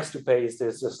 the price to pay is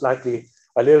there's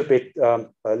a little bit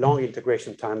long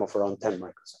integration time of around 10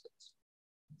 microseconds.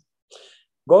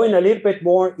 Going a little bit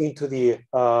more into the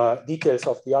details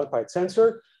of the Alpide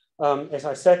sensor. As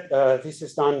I said, this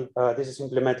is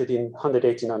implemented in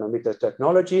 180 nanometer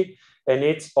technology, and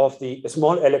it's of the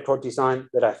small electrode design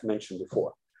that I've mentioned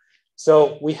before.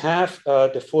 So we have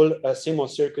the full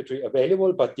CMOS circuitry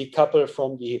available, but decoupled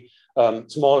from the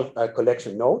small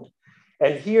collection node.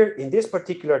 And here in this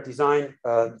particular design,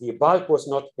 the bulk was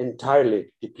not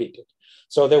entirely depleted.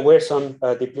 So there were some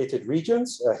depleted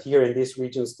regions. Here in these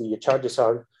regions, the charges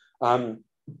are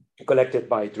collected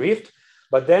by drift.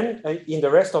 But then in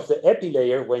the rest of the epi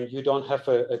layer, when you don't have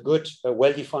a good,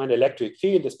 well-defined electric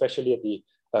field, especially at the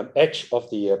edge of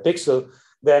the pixel,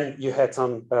 then you had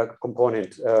some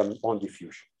component on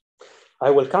diffusion.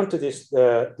 I will come to this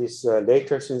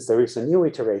later, since there is a new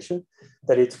iteration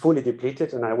that it's fully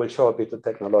depleted, and I will show a bit of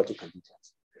technological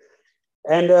details.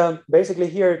 And basically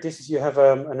here, you have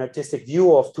an artistic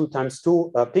view of 2 ×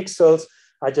 2 pixels.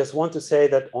 I just want to say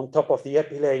that on top of the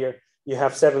epi layer, you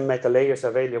have 7 metal layers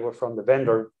available from the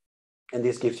vendor. And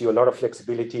this gives you a lot of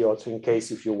flexibility also in case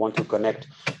if you want to connect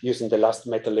using the last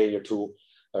metal layer to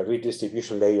a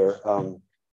redistribution layer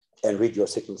and read your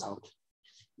signals out.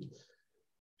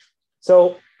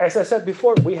 So as I said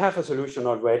before, we have a solution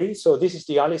already. So this is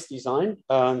the Alice design.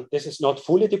 This is not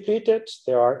fully depleted.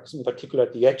 There are in particular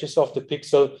at the edges of the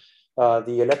pixel.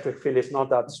 The electric field is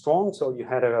not that strong. So you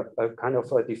had a kind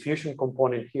of a diffusion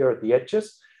component here at the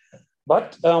edges.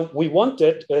 But we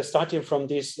wanted, starting from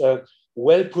this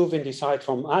well-proven design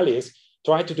from Alice,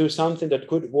 try to do something that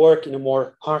could work in a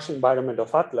more harsh environment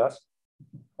of Atlas.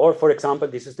 Or for example,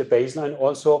 this is the baseline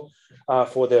also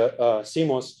for the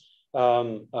CMOS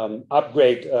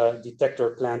upgrade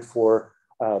detector planned for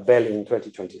Bell in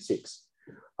 2026.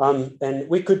 And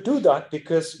we could do that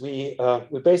because we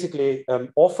basically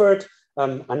offered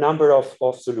a number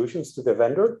of solutions to the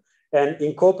vendor. And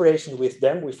in cooperation with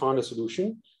them, we found a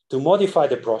solution to modify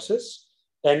the process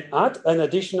and add an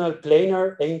additional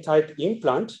planar N-type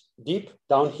implant deep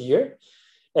down here.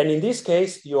 And in this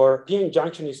case, your PN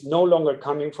junction is no longer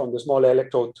coming from the small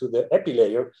electrode to the epi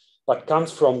layer, but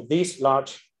comes from this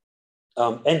large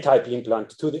N-type implant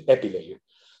to the epi layer.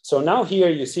 So now here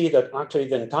you see that actually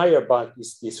the entire bulk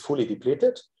is fully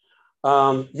depleted.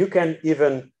 You can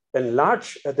even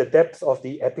enlarge the depth of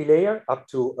the epi layer up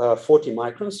to 40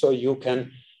 microns. So you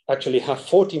can actually have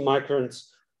 40 microns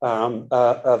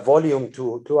volume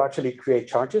to actually create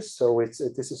charges. So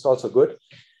this is also good.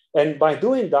 And by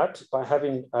doing that, by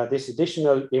having this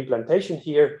additional implantation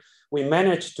here, we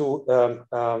managed to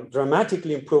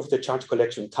dramatically improve the charge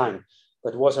collection time.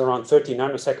 That was around 30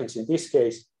 nanoseconds in this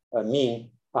case,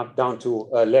 mean up down to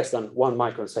less than 1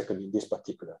 microsecond in this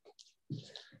particular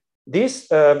case. This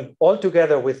all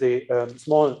together with the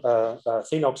small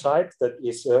thin oxide that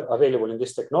is available in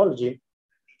this technology,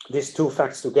 these two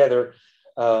facts together,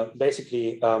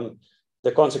 basically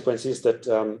the consequence is that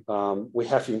we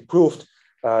have improved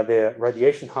the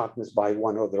radiation hardness by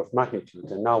 1 order of magnitude.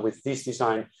 And now with this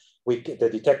design, the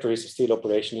detector is still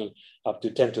operational up to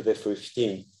 10 to the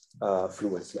 15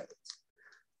 fluence levels.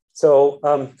 So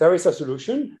there is a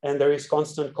solution, and there is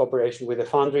constant cooperation with the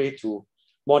foundry to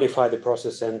modify the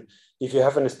process. And if you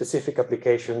have a specific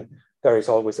application, there is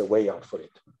always a way out for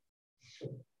it.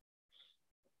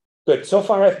 Good. So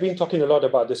far, I've been talking a lot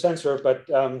about the sensor, but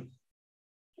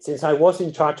since I was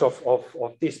in charge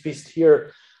of this beast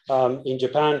here in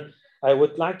Japan, I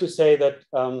would like to say that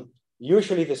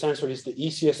usually the sensor is the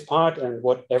easiest part and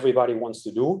what everybody wants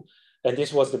to do. And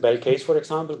this was the Bell case, for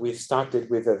example. We started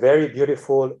with a very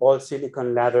beautiful all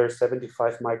silicon lather,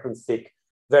 75 microns thick,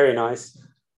 very nice.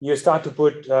 You start to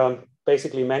put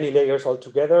basically many layers all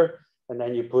together, and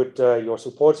then you put your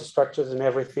support structures and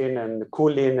everything and the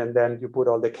cooling, and then you put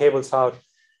all the cables out.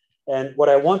 And what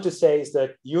I want to say is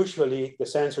that usually the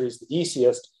sensor is the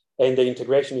easiest and the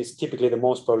integration is typically the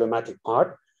most problematic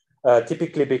part,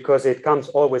 typically because it comes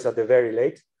always at the very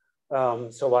late.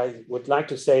 So I would like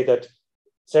to say that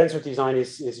sensor design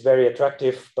is very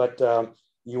attractive, but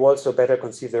you also better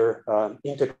consider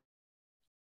integration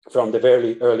from the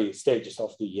very early stages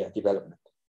of the development.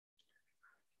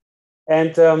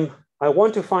 And I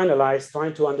want to finalize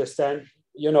trying to understand,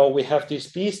 we have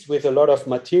this piece with a lot of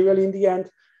material in the end,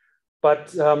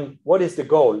 but what is the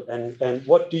goal and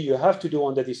what do you have to do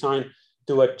on the design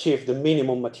to achieve the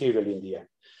minimum material in the end?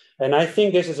 And I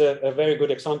think this is a very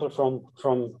good example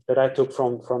from that I took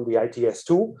from the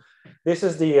ITS2. This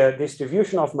is the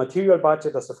distribution of material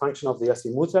budget as a function of the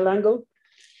azimuthal angle.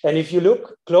 And if you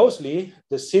look closely,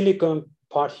 the silicon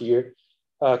part here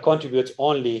contributes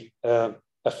only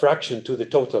a fraction to the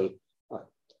total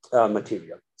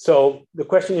material. So the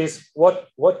question is,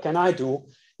 what can I do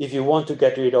if you want to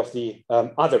get rid of the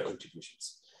other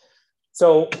contributions?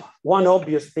 So one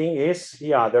obvious thing is,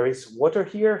 there is water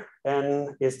here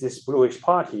and is this bluish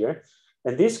part here.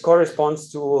 And this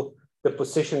corresponds to the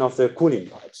position of the cooling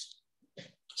pipes.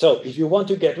 So if you want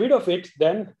to get rid of it,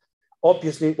 then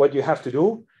obviously what you have to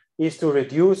do is to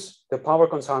reduce the power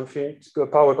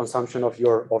consumption of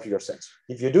your sensor.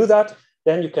 If you do that,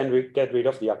 then you can get rid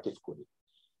of the active cooling.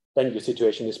 Then your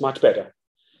situation is much better.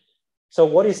 So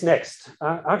what is next?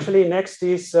 Actually, next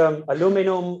is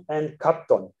aluminum and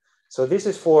Kapton. So this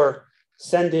is for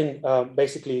sending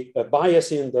basically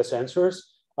biasing the sensors,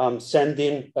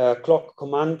 sending clock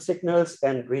command signals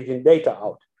and reading data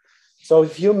out. So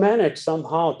if you manage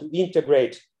somehow to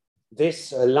integrate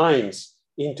these lines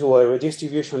into a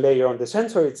redistribution layer on the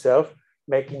sensor itself,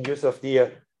 making use of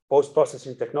the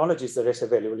post-processing technologies that is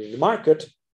available in the market,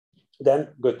 then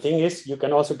good thing is you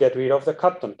can also get rid of the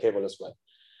Kapton cable as well.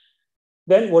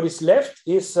 Then what is left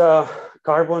is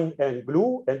carbon and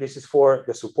blue, and this is for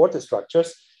the supported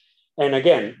structures. And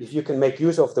again, if you can make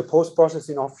use of the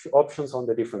post-processing options on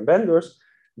the different vendors,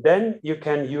 then you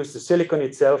can use the silicon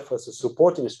itself as a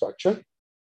supporting structure.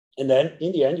 And then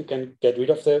in the end, you can get rid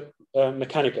of the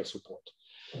mechanical support.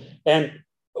 And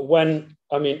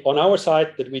on our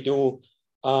side that we do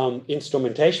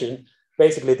instrumentation,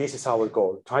 basically this is our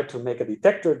goal. Try to make a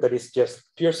detector that is just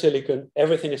pure silicon,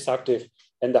 everything is active,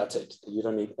 and that's it. You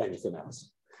don't need anything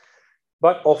else.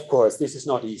 But of course, this is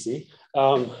not easy.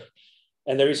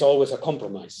 And there is always a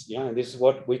compromise. And this is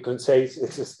what we can say is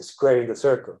a square in the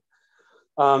circle.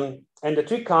 And the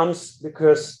trick comes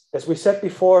because, as we said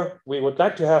before, we would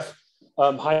like to have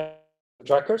high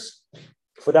trackers.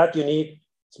 For that, you need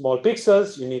small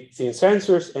pixels, you need thin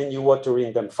sensors, and you want to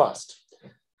read them fast.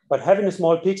 But having the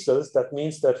small pixels, that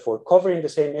means that for covering the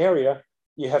same area,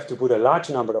 you have to put a large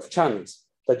number of channels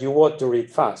that you want to read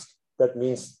fast. That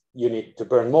means you need to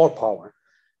burn more power.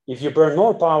 If you burn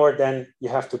more power, then you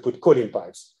have to put cooling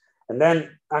pipes. And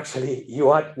then actually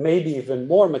you add maybe even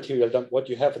more material than what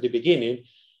you have at the beginning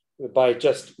by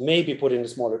just maybe putting the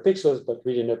smaller pixels, but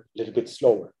reading a little bit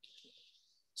slower.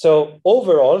 So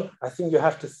overall, I think you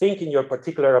have to think in your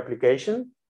particular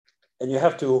application and you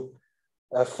have to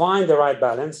find the right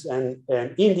balance. And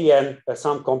in the end,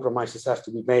 some compromises have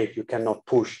to be made. You cannot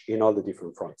push in all the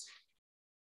different fronts.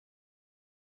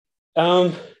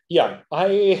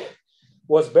 I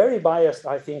was very biased,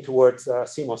 I think, towards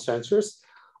CMOS sensors.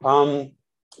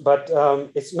 But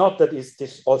it's not that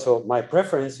this also my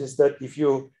preference, is that if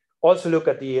you also look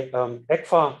at the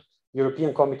ECFA,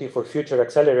 European Committee for Future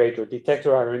Accelerator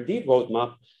Detector R&D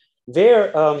roadmap,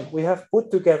 there we have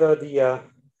put together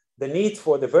the need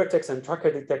for the vertex and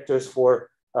tracker detectors for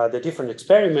the different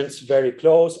experiments, very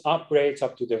close, upgrades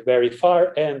up to the very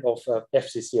far end of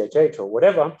FCCHH or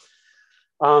whatever.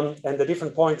 And the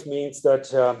different points means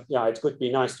that, it could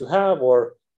be nice to have,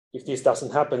 or if this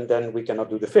doesn't happen, then we cannot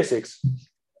do the physics.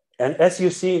 And as you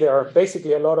see, there are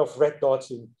basically a lot of red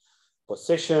dots in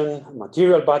position,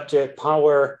 material budget,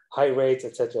 power, high rates,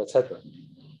 et cetera, et cetera.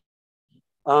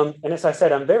 And as I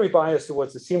said, I'm very biased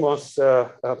towards the CMOS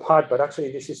part, but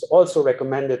actually this is also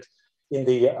recommended in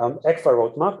the ECFA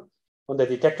roadmap on the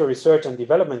detector research and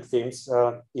development themes.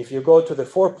 If you go to the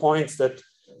 4 points that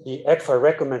the ECFA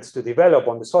recommends to develop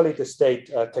on the solid state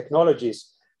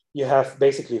technologies, you have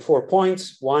basically 4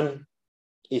 points. One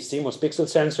is CMOS pixel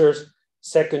sensors.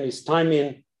 Second is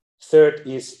timing. Third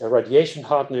is radiation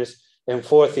hardness. And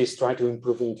fourth is try to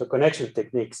improve interconnection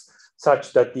techniques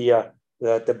such that the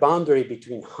the boundary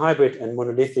between hybrid and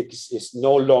monolithic is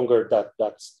no longer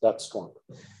that strong.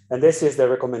 And this is the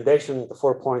recommendation, the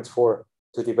 4 points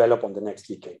to develop on the next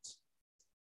decades.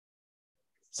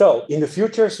 So in the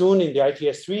future, soon in the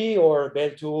ITS3 or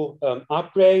Bell 2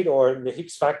 upgrade or in the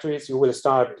Higgs factories, you will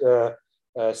start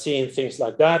seeing things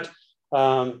like that.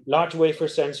 Large wafer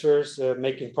sensors,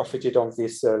 making profited of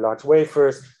these large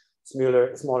wafers,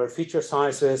 smaller feature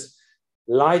sizes,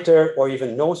 lighter or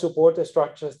even no supporter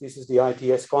structures. This is the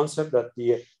ITS concept that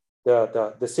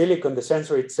the silicon, the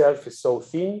sensor itself is so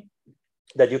thin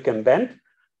that you can bend,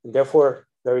 and therefore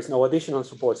there is no additional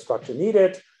support structure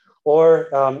needed. Or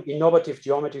innovative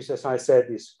geometries, as I said,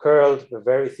 these curled,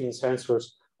 very thin sensors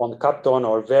on Kapton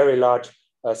or very large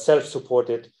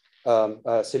self-supported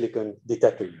silicon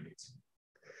detector units.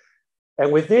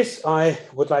 And with this, I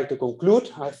would like to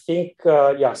conclude. I think,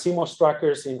 CMOS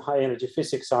trackers in high energy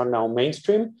physics are now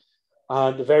mainstream.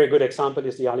 The very good example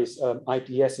is the ALICE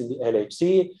IPS in the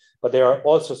LHC, but there are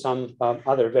also some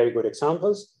other very good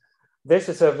examples. This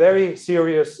is a very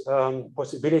serious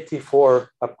possibility for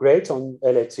upgrades on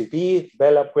LHCb,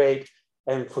 Bell upgrade,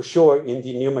 and for sure in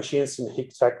the new machines in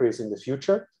Higgs factories in the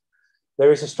future.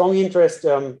 There is a strong interest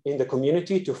in the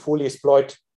community to fully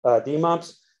exploit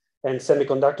DMAPs, and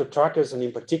semiconductor trackers, and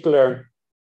in particular,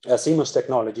 CMOS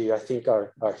technology, I think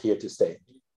are here to stay.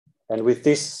 And with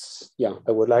this,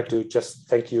 I would like to just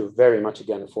thank you very much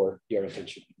again for your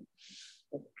attention.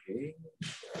 Okay,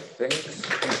 thanks.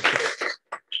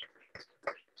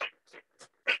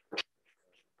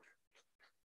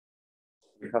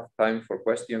 We have time for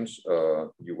questions.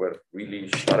 You were really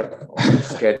sharp on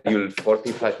scheduled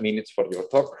 45 minutes for your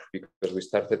talk because we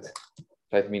started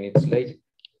 5 minutes late.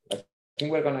 I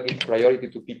think we're going to give priority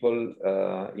to people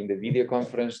in the video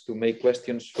conference to make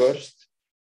questions first.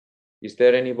 Is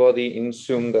there anybody in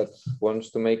Zoom that wants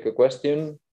to make a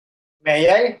question? May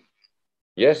I?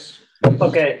 Yes. Please.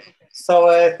 Okay.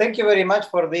 So thank you very much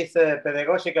for this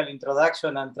pedagogical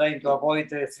introduction and trying to avoid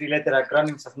three-letter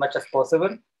acronyms as much as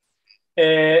possible.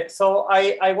 So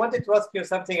I wanted to ask you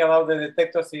something about the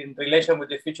detectors in relation with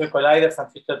the future colliders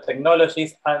and future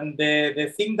technologies. And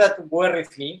the thing that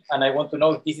worries me, and I want to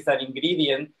know if this is an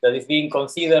ingredient that is being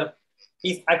considered,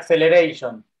 is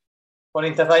acceleration. For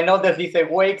instance, I know there's this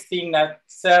awake thing at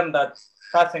CERN that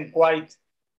hasn't quite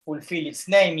fulfilled its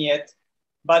name yet.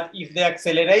 But if the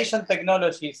acceleration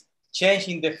technologies change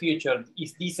in the future,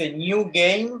 is this a new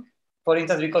game? For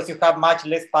instance, because you have much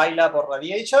less pileup or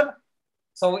radiation?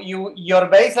 So your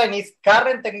baseline is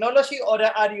current technology, or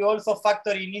are you also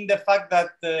factoring in the fact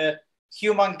that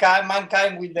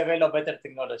mankind will develop better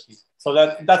technology? So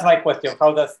that's my question.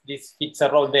 How does this fit a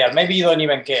role there? Maybe you don't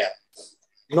even care.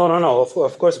 No.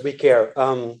 Of course we care.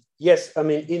 Yes, I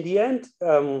mean, in the end,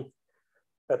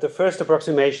 at the first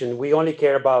approximation, we only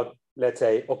care about, let's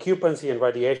say, occupancy and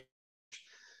radiation.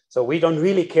 So we don't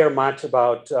really care much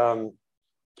about,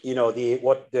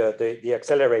 what the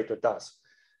accelerator does.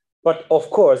 But of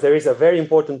course, there is a very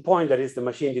important point that is the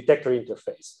machine detector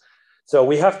interface. So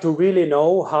we have to really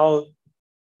know how,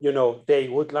 they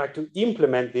would like to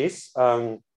implement this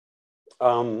and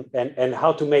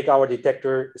how to make our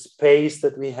detector space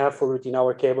that we have for routing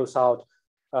our cables out,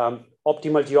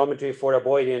 optimal geometry for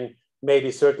avoiding maybe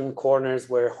certain corners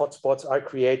where hotspots are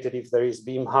created if there is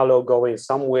beam halo going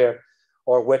somewhere,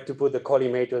 or where to put the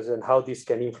collimators and how this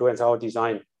can influence our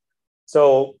design.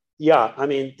 So yeah, I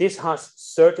mean, this has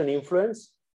certain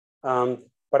influence,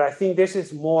 but I think this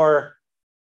is more,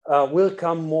 will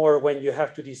come more when you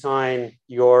have to design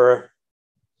your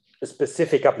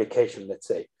specific application, let's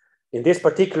say. In this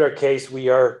particular case, we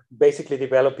are basically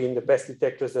developing the best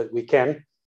detectors that we can.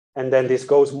 And then this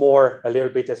goes more, a little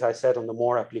bit, as I said, on the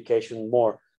more application,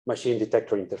 more machine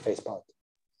detector interface part.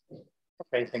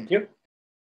 Okay, thank you.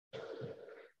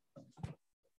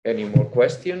 Any more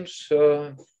questions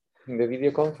in the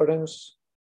video conference?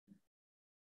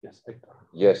 Yes, Hector.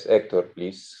 Yes, Hector,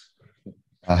 please.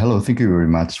 Hello, thank you very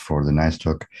much for the nice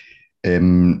talk.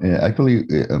 Actually,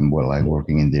 well, I'm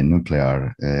working in the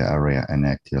nuclear area and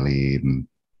actually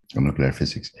nuclear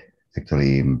physics.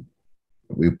 Actually,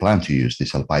 we plan to use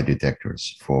these alpine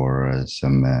detectors for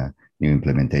some new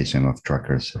implementation of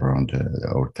trackers around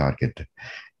our target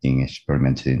in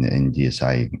experiments in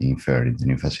GSI Infer in the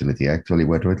new facility. Actually,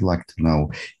 what I'd like to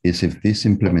know is if this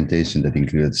implementation that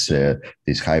includes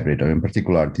this hybrid, or in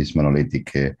particular this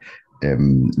monolithic,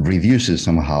 reduces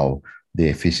somehow the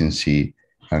efficiency,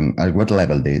 and at what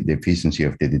level the efficiency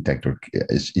of the detector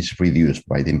is reduced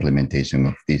by the implementation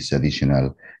of these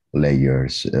additional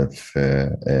layers of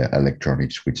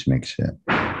electronics, which makes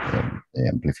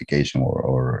amplification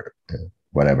or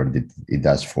whatever it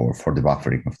does for the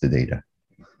buffering of the data.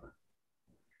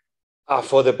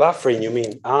 For the buffering, you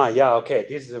mean? Yeah, okay.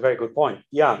 This is a very good point.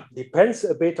 Yeah, depends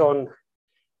a bit on,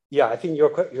 yeah, I think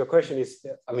your question is,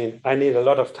 I mean, I need a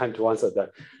lot of time to answer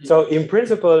that. So in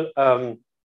principle,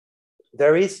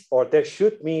 there is, or there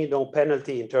should be no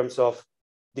penalty in terms of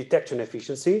detection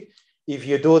efficiency if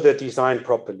you do the design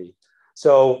properly.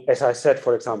 So as I said,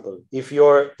 for example, if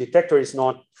your detector is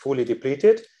not fully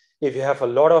depleted, if you have a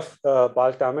lot of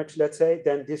bulk damage, let's say,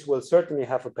 then this will certainly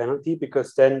have a penalty,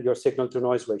 because then your signal to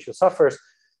noise ratio suffers.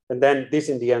 And then this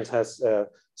in the end has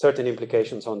certain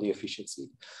implications on the efficiency.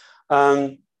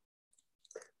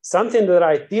 Something that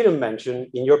I didn't mention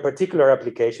in your particular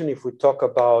application, if we talk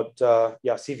about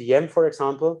CVM, for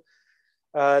example,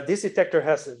 this detector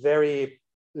has a very,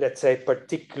 let's say,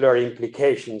 particular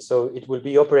implications. So it will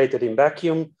be operated in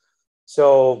vacuum.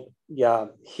 So yeah,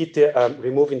 heat,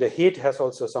 removing the heat has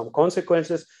also some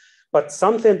consequences, but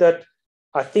something that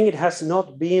I think it has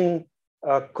not been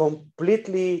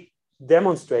completely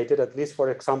demonstrated, at least for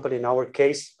example, in our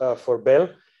case for Bell,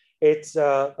 it's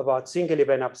about single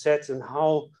event upsets and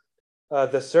how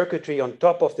the circuitry on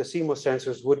top of the CMOS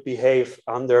sensors would behave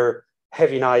under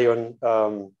heavy ion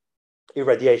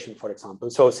irradiation, for example.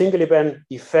 So single event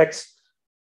effects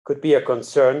could be a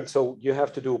concern. So you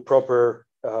have to do proper,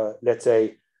 let's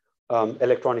say,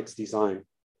 electronics design.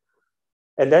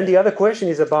 And then the other question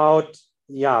is about,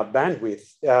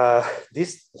 bandwidth.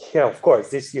 Of course,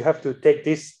 this you have to take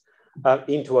this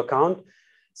into account,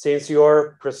 since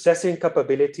your processing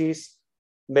capabilities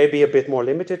may be a bit more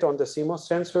limited on the CMOS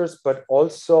sensors, but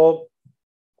also,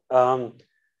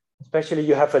 especially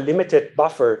you have a limited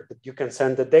buffer that you can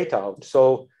send the data out.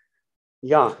 So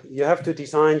yeah, you have to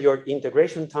design your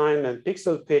integration time and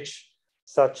pixel pitch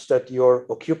such that your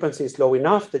occupancy is low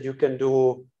enough that you can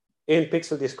do in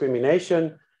pixel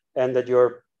discrimination and that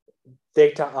your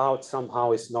data out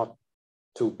somehow is not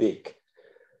too big.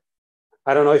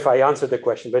 I don't know if I answered the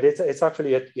question, but it's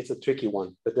actually it's a tricky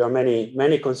one. But there are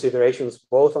many considerations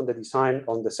both on the design,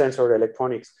 on the sensor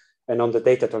electronics, and on the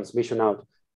data transmission out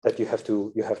that you have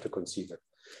to consider.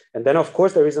 And then of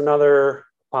course there is another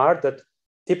part that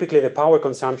typically the power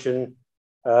consumption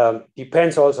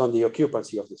depends also on the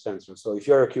occupancy of the sensor. So if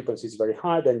your occupancy is very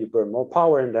high, then you burn more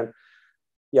power, and then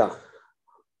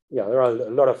there are a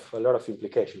lot of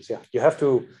implications. Yeah, you have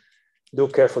to do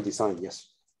careful design. Yes.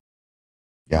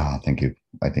 Yeah, thank you.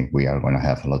 I think we are going to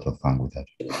have a lot of fun with that.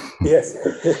 Yes.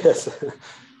 Yes.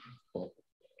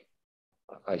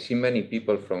 I see many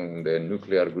people from the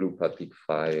nuclear group at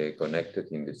ICFA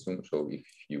connected in the Zoom. So if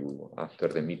you, after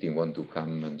the meeting, want to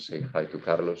come and say hi to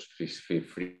Carlos, please feel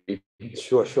free.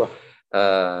 Sure.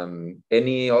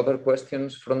 Any other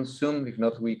questions from Zoom? If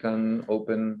not, we can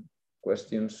open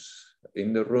questions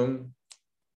in the room.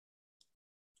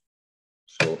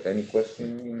 So any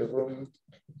question in the room?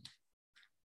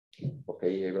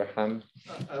 Okay, Abraham.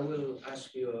 I will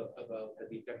ask you about the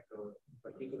detector,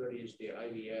 particularly is the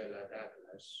IBL at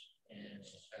Atlas and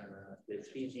the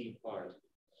 3D part.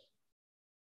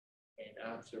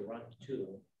 And after run 2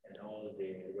 and all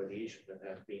the radiation that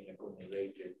have been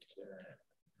accumulated,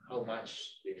 how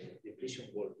much the depletion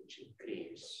voltage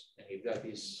increase, and if that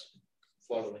is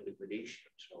following the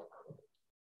predictions or not?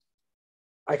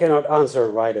 I cannot answer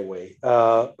right away,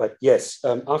 but yes,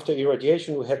 after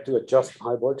irradiation, we had to adjust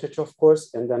high voltage, of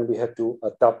course, and then we had to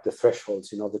adapt the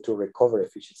thresholds in order to recover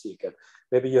efficiency again.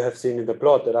 Maybe you have seen in the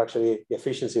plot that actually the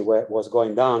efficiency was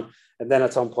going down, and then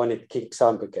at some point it kicks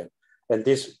up again. And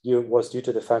this was due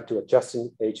to the fact to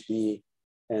adjusting HB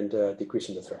and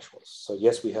decreasing the thresholds. So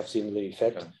yes, we have seen the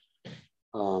effect.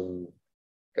 Can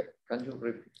you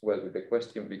repeat with the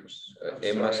question, because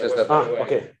Emma says that.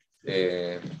 Okay.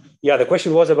 The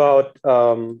question was about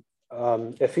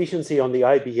efficiency on the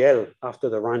IBL after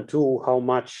the run 2. How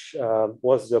much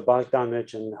was the bulk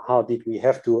damage, and how did we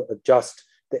have to adjust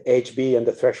the HB and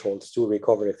the thresholds to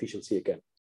recover efficiency again?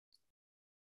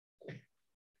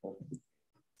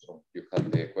 So you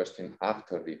have the question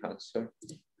after the answer.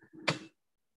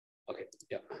 Okay.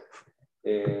 Yeah.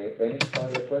 Any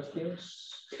further questions?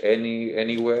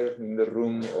 Anywhere in the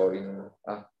room or in?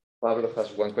 Pablo has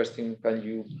one question. Can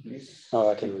you please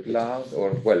speak loud?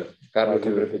 Or, well, Carlos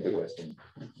will repeat the question.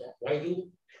 Why do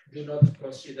you not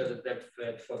consider the depth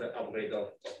for the upgrade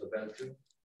of the Bell 2?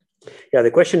 Yeah,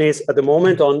 the question is, at the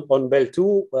moment on Bell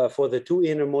 2, for the 2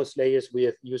 innermost layers, we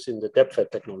are using the depth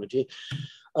fed technology.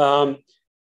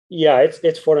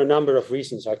 It's for a number of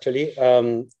reasons, actually.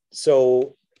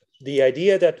 So the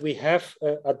idea that we have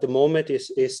at the moment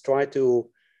is try to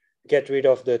get rid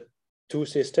of the 2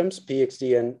 systems,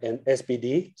 PXD and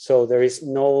SBD. So there is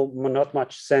not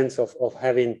much sense of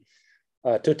having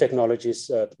 2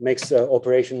 technologies makes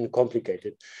operation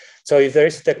complicated. So if there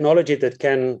is technology that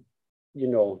can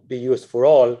be used for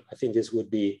all, I think this would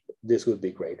be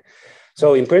great.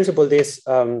 So in principle, this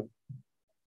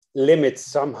limits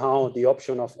somehow the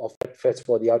option of FETs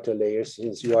for the outer layers,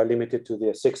 since you are limited to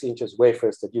the 6 inches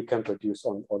wafers that you can produce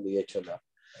on the HLR.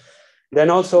 Then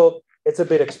also, it's a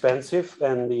bit expensive,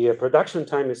 and the production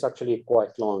time is actually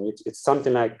quite long. It's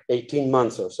something like 18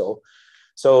 months or so.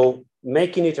 So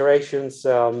making iterations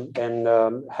and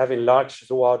having large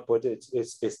through output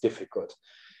is difficult.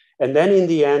 And then in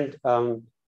the end,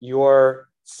 you're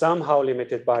somehow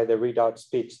limited by the readout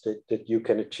speeds that you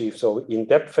can achieve. So in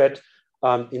depth FET,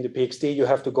 in the PXD, you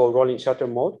have to go rolling shutter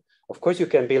mode. Of course, you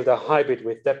can build a hybrid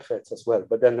with depth FETs as well,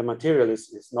 but then the material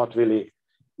is not really,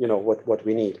 what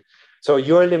we need. So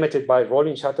you're limited by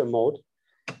rolling shutter mode.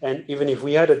 And even if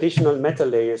we add additional metal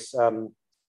layers,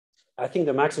 I think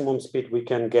the maximum speed we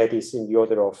can get is in the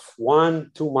order of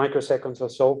 1-2 microseconds or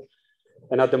so.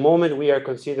 And at the moment, we are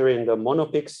considering the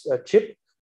monopix chip,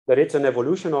 that it's an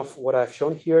evolution of what I've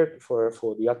shown here for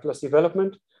the Atlas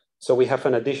development. So we have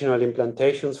an additional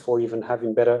implantations for even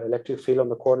having better electric field on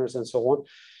the corners and so on.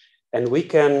 And we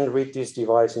can read this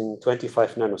device in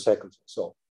 25 nanoseconds or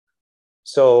so.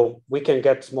 So we can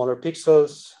get smaller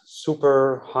pixels,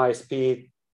 super high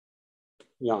speed.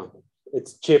 Yeah,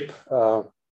 it's cheap.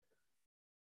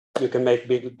 You can make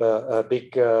big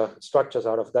structures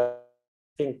out of that.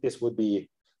 I think this would be,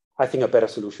 a better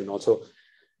solution. Also,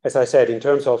 as I said, in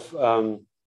terms of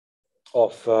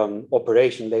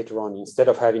operation later on, instead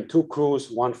of having 2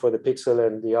 crews, one for the pixel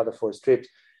and the other for strips,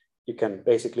 you can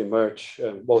basically merge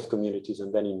both communities.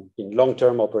 And then in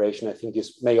long-term operation, I think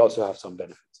this may also have some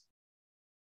benefits.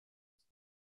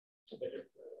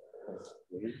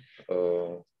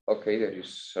 Okay, there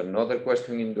is another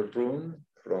question in the room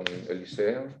from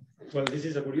Eliseo. Well, this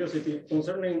is a curiosity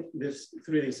concerning these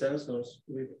 3D sensors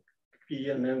with P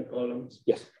and M columns.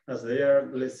 Yes. As they are,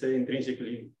 let's say,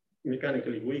 intrinsically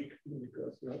mechanically weak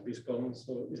because of these columns,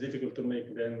 so it's difficult to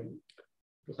make them,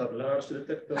 to have large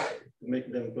detectors, to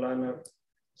make them planar.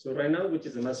 So right now, which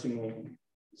is the maximum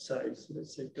size,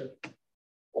 let's say that?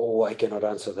 Oh, I cannot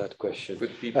answer that question.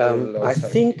 I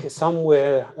think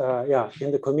somewhere,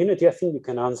 in the community, I think you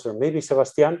can answer. Maybe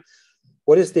Sebastian,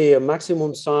 what is the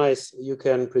maximum size you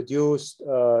can produce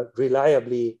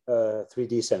reliably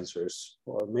 3D sensors?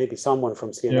 Or maybe someone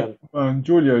from CNN. Yeah,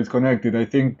 Julio is connected, I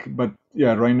think. But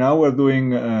yeah, right now we're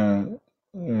doing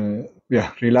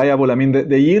reliable. I mean,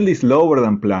 the yield is lower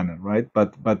than planar, right?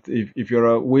 But if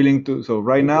you're willing to, so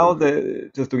right now,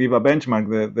 just to give a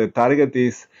benchmark, the target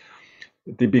is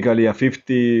typically a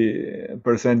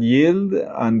 50% yield,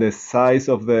 and the size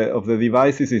of the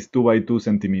devices is 2 by 2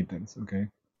 centimeters. Okay.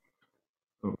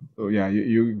 So yeah,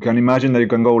 you can imagine that you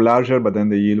can go larger, but then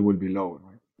the yield will be lower.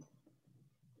 Right?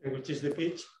 And which is the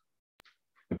pitch?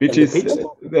 The pitch is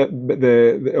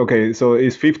okay. So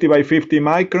it's 50 by 50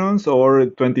 microns or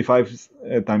 25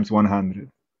 times 100.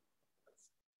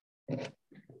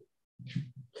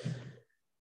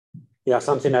 Yeah,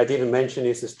 something I didn't mention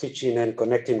is the stitching and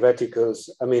connecting reticles.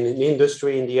 I mean, in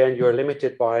industry, in the end, you're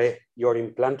limited by your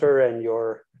implanter and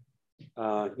your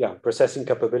processing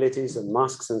capabilities and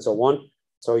masks and so on.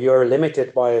 So you're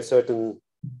limited by a certain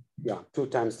 2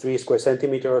 times 3 square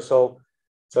centimeter or so.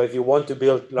 So if you want to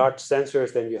build large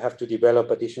sensors, then you have to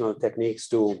develop additional techniques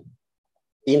to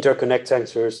interconnect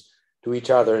sensors to each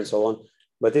other and so on.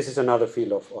 But this is another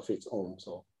field of its own.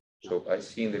 So I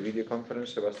see in the video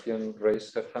conference, Sebastian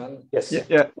raised a hand. Yes.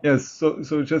 Yes.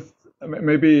 So just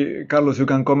maybe Carlos, you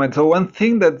can comment. So one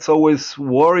thing that's always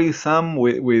worrisome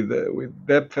with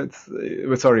depth,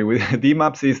 with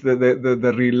DMAPs is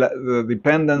the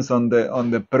dependence on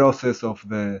the process of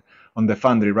on the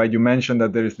foundry, right? You mentioned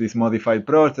that there is this modified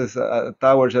process,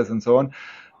 tower jets and so on.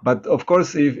 But of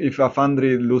course, if a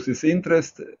foundry loses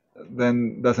interest,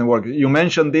 then it doesn't work. You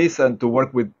mentioned this, and to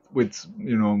work with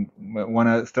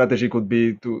one strategy could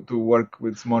be to work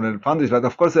with smaller foundries, but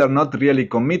of course they are not really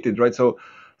committed, right? So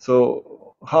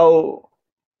how?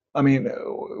 I mean,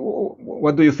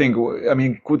 what do you think? I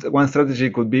mean, one strategy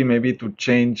could be maybe to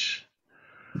change,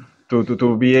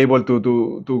 to be able to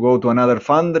go to another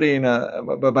foundry,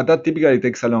 but that typically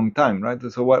takes a long time, right?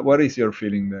 So what is your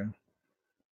feeling there?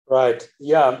 Right.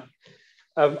 Yeah,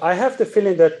 I have the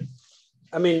feeling that,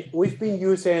 I mean, we've been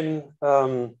using,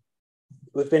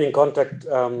 we've been in contact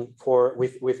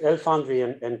with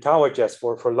LFoundry and Tower Jets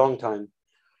for a long time.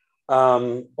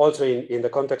 Also in the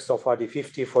context of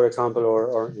RD50, for example,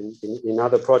 or in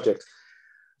other projects.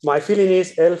 My feeling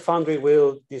is LFoundry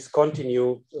will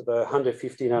discontinue the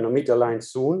 150 nanometer line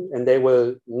soon, and they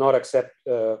will not accept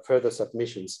further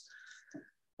submissions.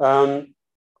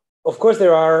 Of course,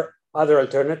 there are other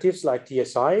alternatives like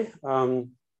TSI.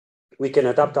 We can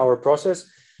adapt our process,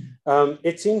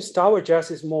 It seems Tower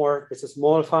Jazz is more, it's a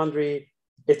small foundry.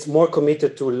 It's more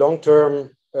committed to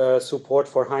long-term support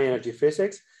for high energy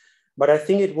physics. But I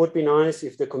think it would be nice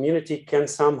if the community can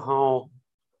somehow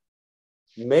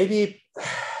maybe,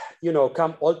 you know,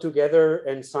 come all together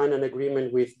and sign an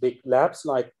agreement with big labs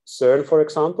like CERN, for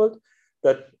example,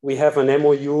 that we have an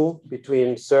MOU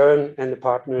between CERN and the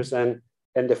partners and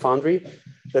the foundry,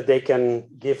 that they can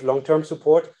give long-term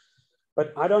support.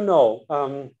 But I don't know.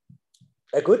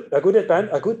 A good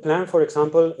plan, for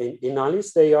example, in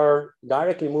Alice, they are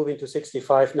directly moving to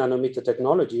 65 nanometer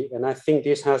technology, and I think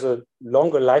this has a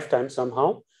longer lifetime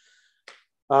somehow.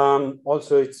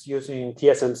 Also, it's using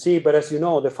TSMC, but as you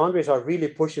know, the foundries are really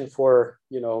pushing for,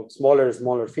 you know,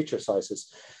 smaller feature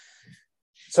sizes.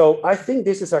 So I think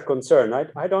this is a concern.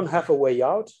 I don't have a way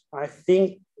out. I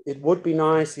think it would be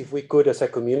nice if we could, as a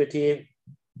community,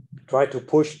 try to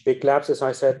push big labs, as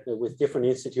I said, with different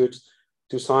institutes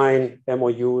to sign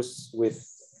MOUs with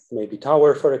maybe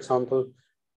Tower, for example,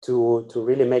 to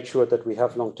really make sure that we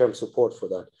have long-term support for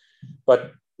that.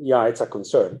 But yeah, it's a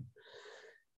concern.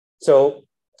 So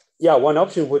yeah, one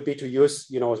option would be to use,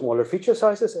 you know, smaller feature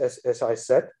sizes, as I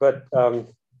said, but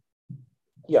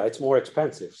yeah, it's more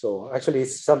expensive. So actually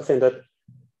it's something that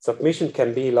submission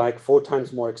can be like 4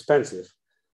 times more expensive.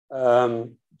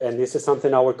 And this is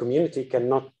something our community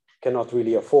cannot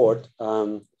really afford.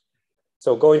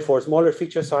 So going for smaller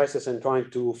feature sizes and trying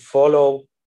to follow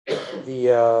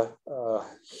the,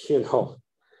 you know,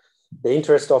 the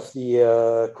interest of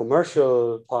the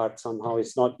commercial part somehow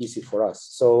is not easy for us.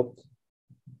 So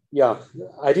yeah,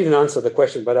 I didn't answer the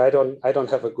question, but I don't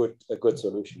have a good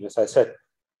solution. As I said,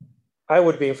 I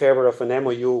would be in favor of an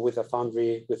MOU with a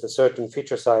foundry with a certain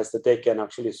feature size that they can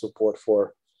actually support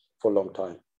for a long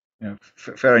time. Yeah,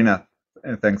 fair enough.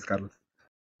 Thanks, Carlos.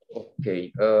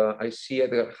 Okay, I see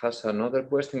Edgar has another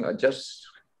question. Just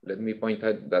let me point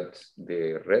out that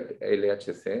the red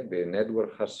LHC, the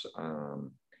network, has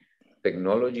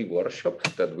technology workshop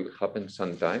that will happen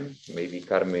sometime. Maybe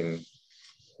Carmen,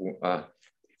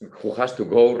 who has to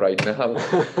go right now,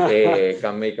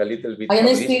 can make a little bit. I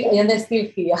am still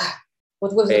here.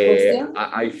 What was the question?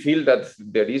 I feel that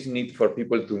there is need for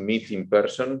people to meet in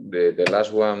person. The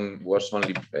last one was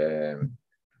only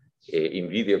in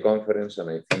video conference,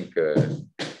 and I think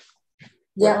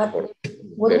yeah,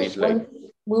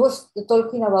 we was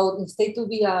talking about instead to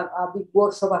be a big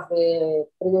workshop as the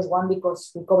previous one,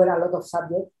 because we cover a lot of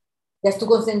subjects, just to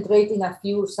concentrate in a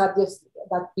few subjects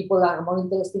that people are more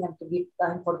interested in and to give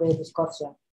time for the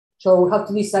discussion. So we have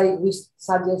to decide which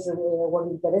subjects were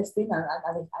interesting, and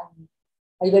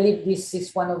I believe this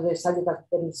is one of the subjects that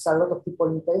there is a lot of people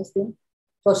interested in.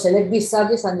 So select these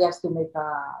subjects and just to make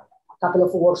a couple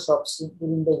of workshops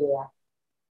within the year.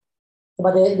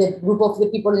 But the group of the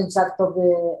people in charge of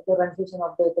the organization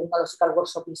of the technological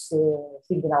workshop is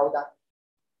thinking out that.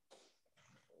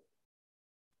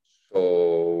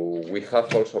 So we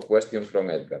have also a question from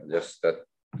Edgar. Just that.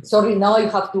 Sorry, now I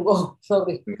have to go.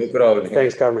 Sorry. No problem.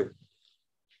 Thanks, Carmen.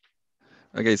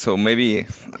 Okay, so maybe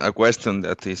a question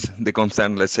that is the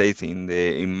concern, let's say,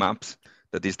 in maps,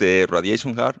 that is the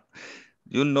radiation guard.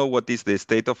 Do you know what is the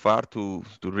state of art to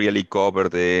really cover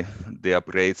the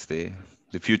upgrades, the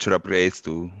future upgrades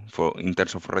in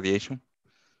terms of radiation?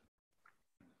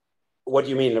 What do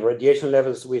you mean, the radiation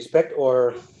levels we expect,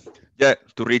 or? Yeah,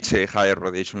 to reach higher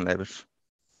radiation levels.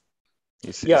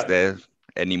 Is there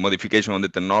any modification on the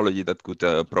technology that could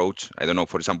approach, I don't know,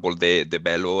 for example, the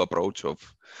bellow approach of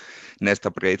nest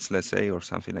upgrades, let's say, or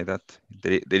something like that?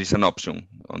 There is an option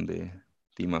on the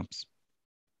maps.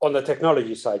 On the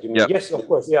technology side, you mean? Yeah. Yes, of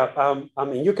course. Yeah. I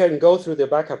mean, you can go through the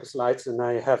backup slides, and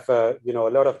I have you know, a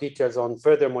lot of details on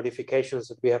further modifications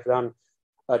that we have done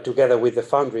together with the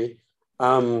foundry.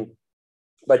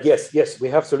 But yes, we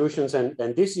have solutions,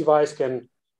 and this device can.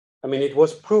 I mean, it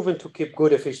was proven to keep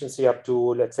good efficiency up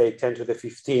to, let's say, 10 to the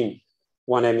 15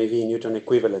 1 MeV Newton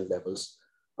equivalent levels,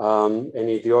 and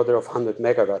in the order of 100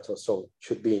 megawatts or so.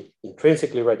 Should be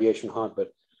intrinsically radiation hard,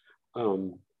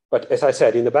 but as I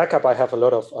said, in the backup, I have a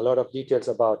lot of details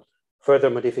about further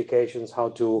modifications, how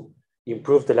to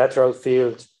improve the lateral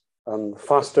field,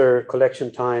 faster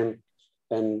collection time,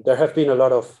 and there have been a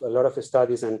lot of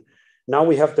studies. And now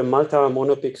we have the Malta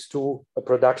Monopix 2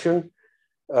 production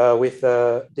with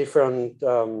different,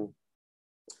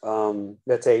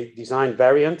 let's say, design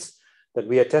variants that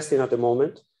we are testing at the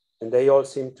moment, and they all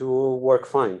seem to work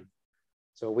fine.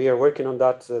 So we are working on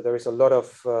that. There is a lot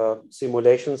of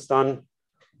simulations done.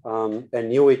 And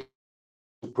knew it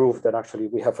to prove that actually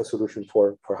we have a solution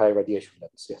for high radiation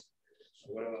levels. Yes.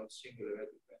 So what about single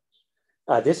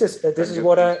event? This is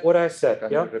what I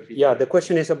said. Yeah. The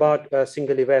question is about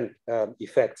single event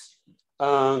effects.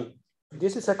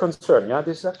 this is a concern. Yeah,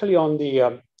 this is actually on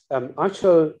the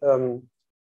actual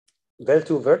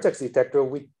Well2 vertex detector.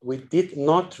 We did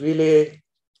not really,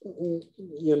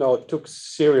 took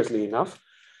seriously enough.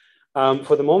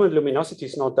 For the moment, luminosity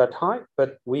is not that high,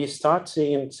 but we start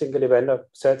seeing single event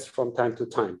sets from time to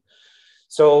time.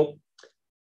 So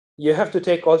you have to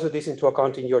take also this into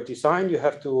account in your design. You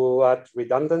have to add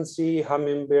redundancy,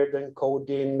 hummingbird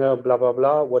encoding, blah, blah,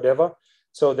 blah, whatever.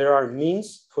 So there are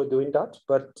means for doing that.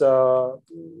 But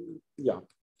yeah,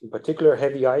 in particular,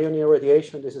 heavy ion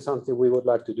irradiation, this is something we would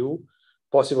like to do.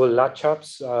 Possible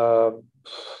latch-ups,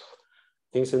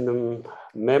 things in the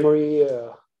memory,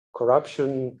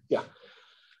 corruption, yeah.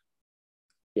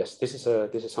 Yes, this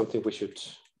is something we should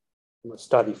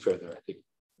study further, I think.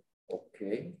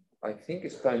 Okay, I think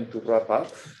it's time to wrap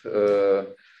up.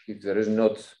 If there is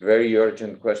not very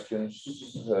urgent questions,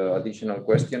 additional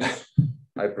questions,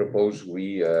 I propose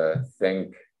we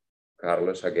thank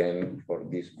Carlos again for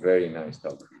this very nice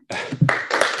talk.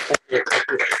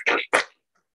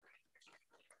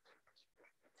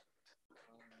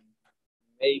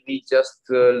 Maybe just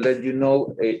let you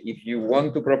know, if you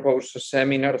want to propose a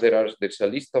seminar, there's a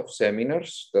list of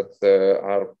seminars that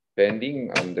are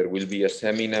pending, and there will be a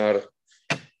seminar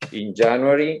in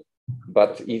January.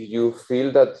 But if you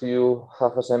feel that you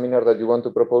have a seminar that you want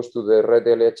to propose to the Red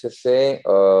LHC,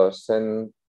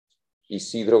 send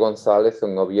Isidro González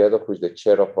in Oviedo, who is the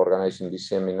chair of organizing these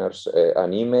seminars,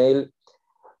 an email,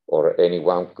 or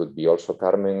anyone, could be also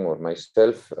Carmen or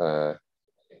myself.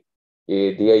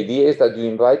 The idea is that you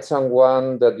invite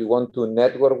someone that you want to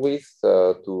network with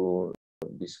to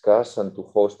discuss and to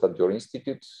host at your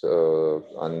institute,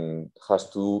 and has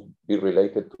to be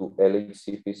related to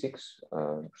LHC physics.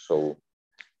 So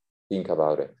think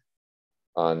about it.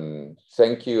 And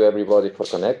thank you everybody for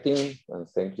connecting, and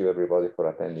thank you everybody for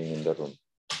attending in the room.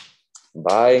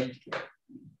 Bye.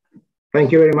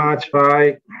 Thank you very much.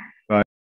 Bye.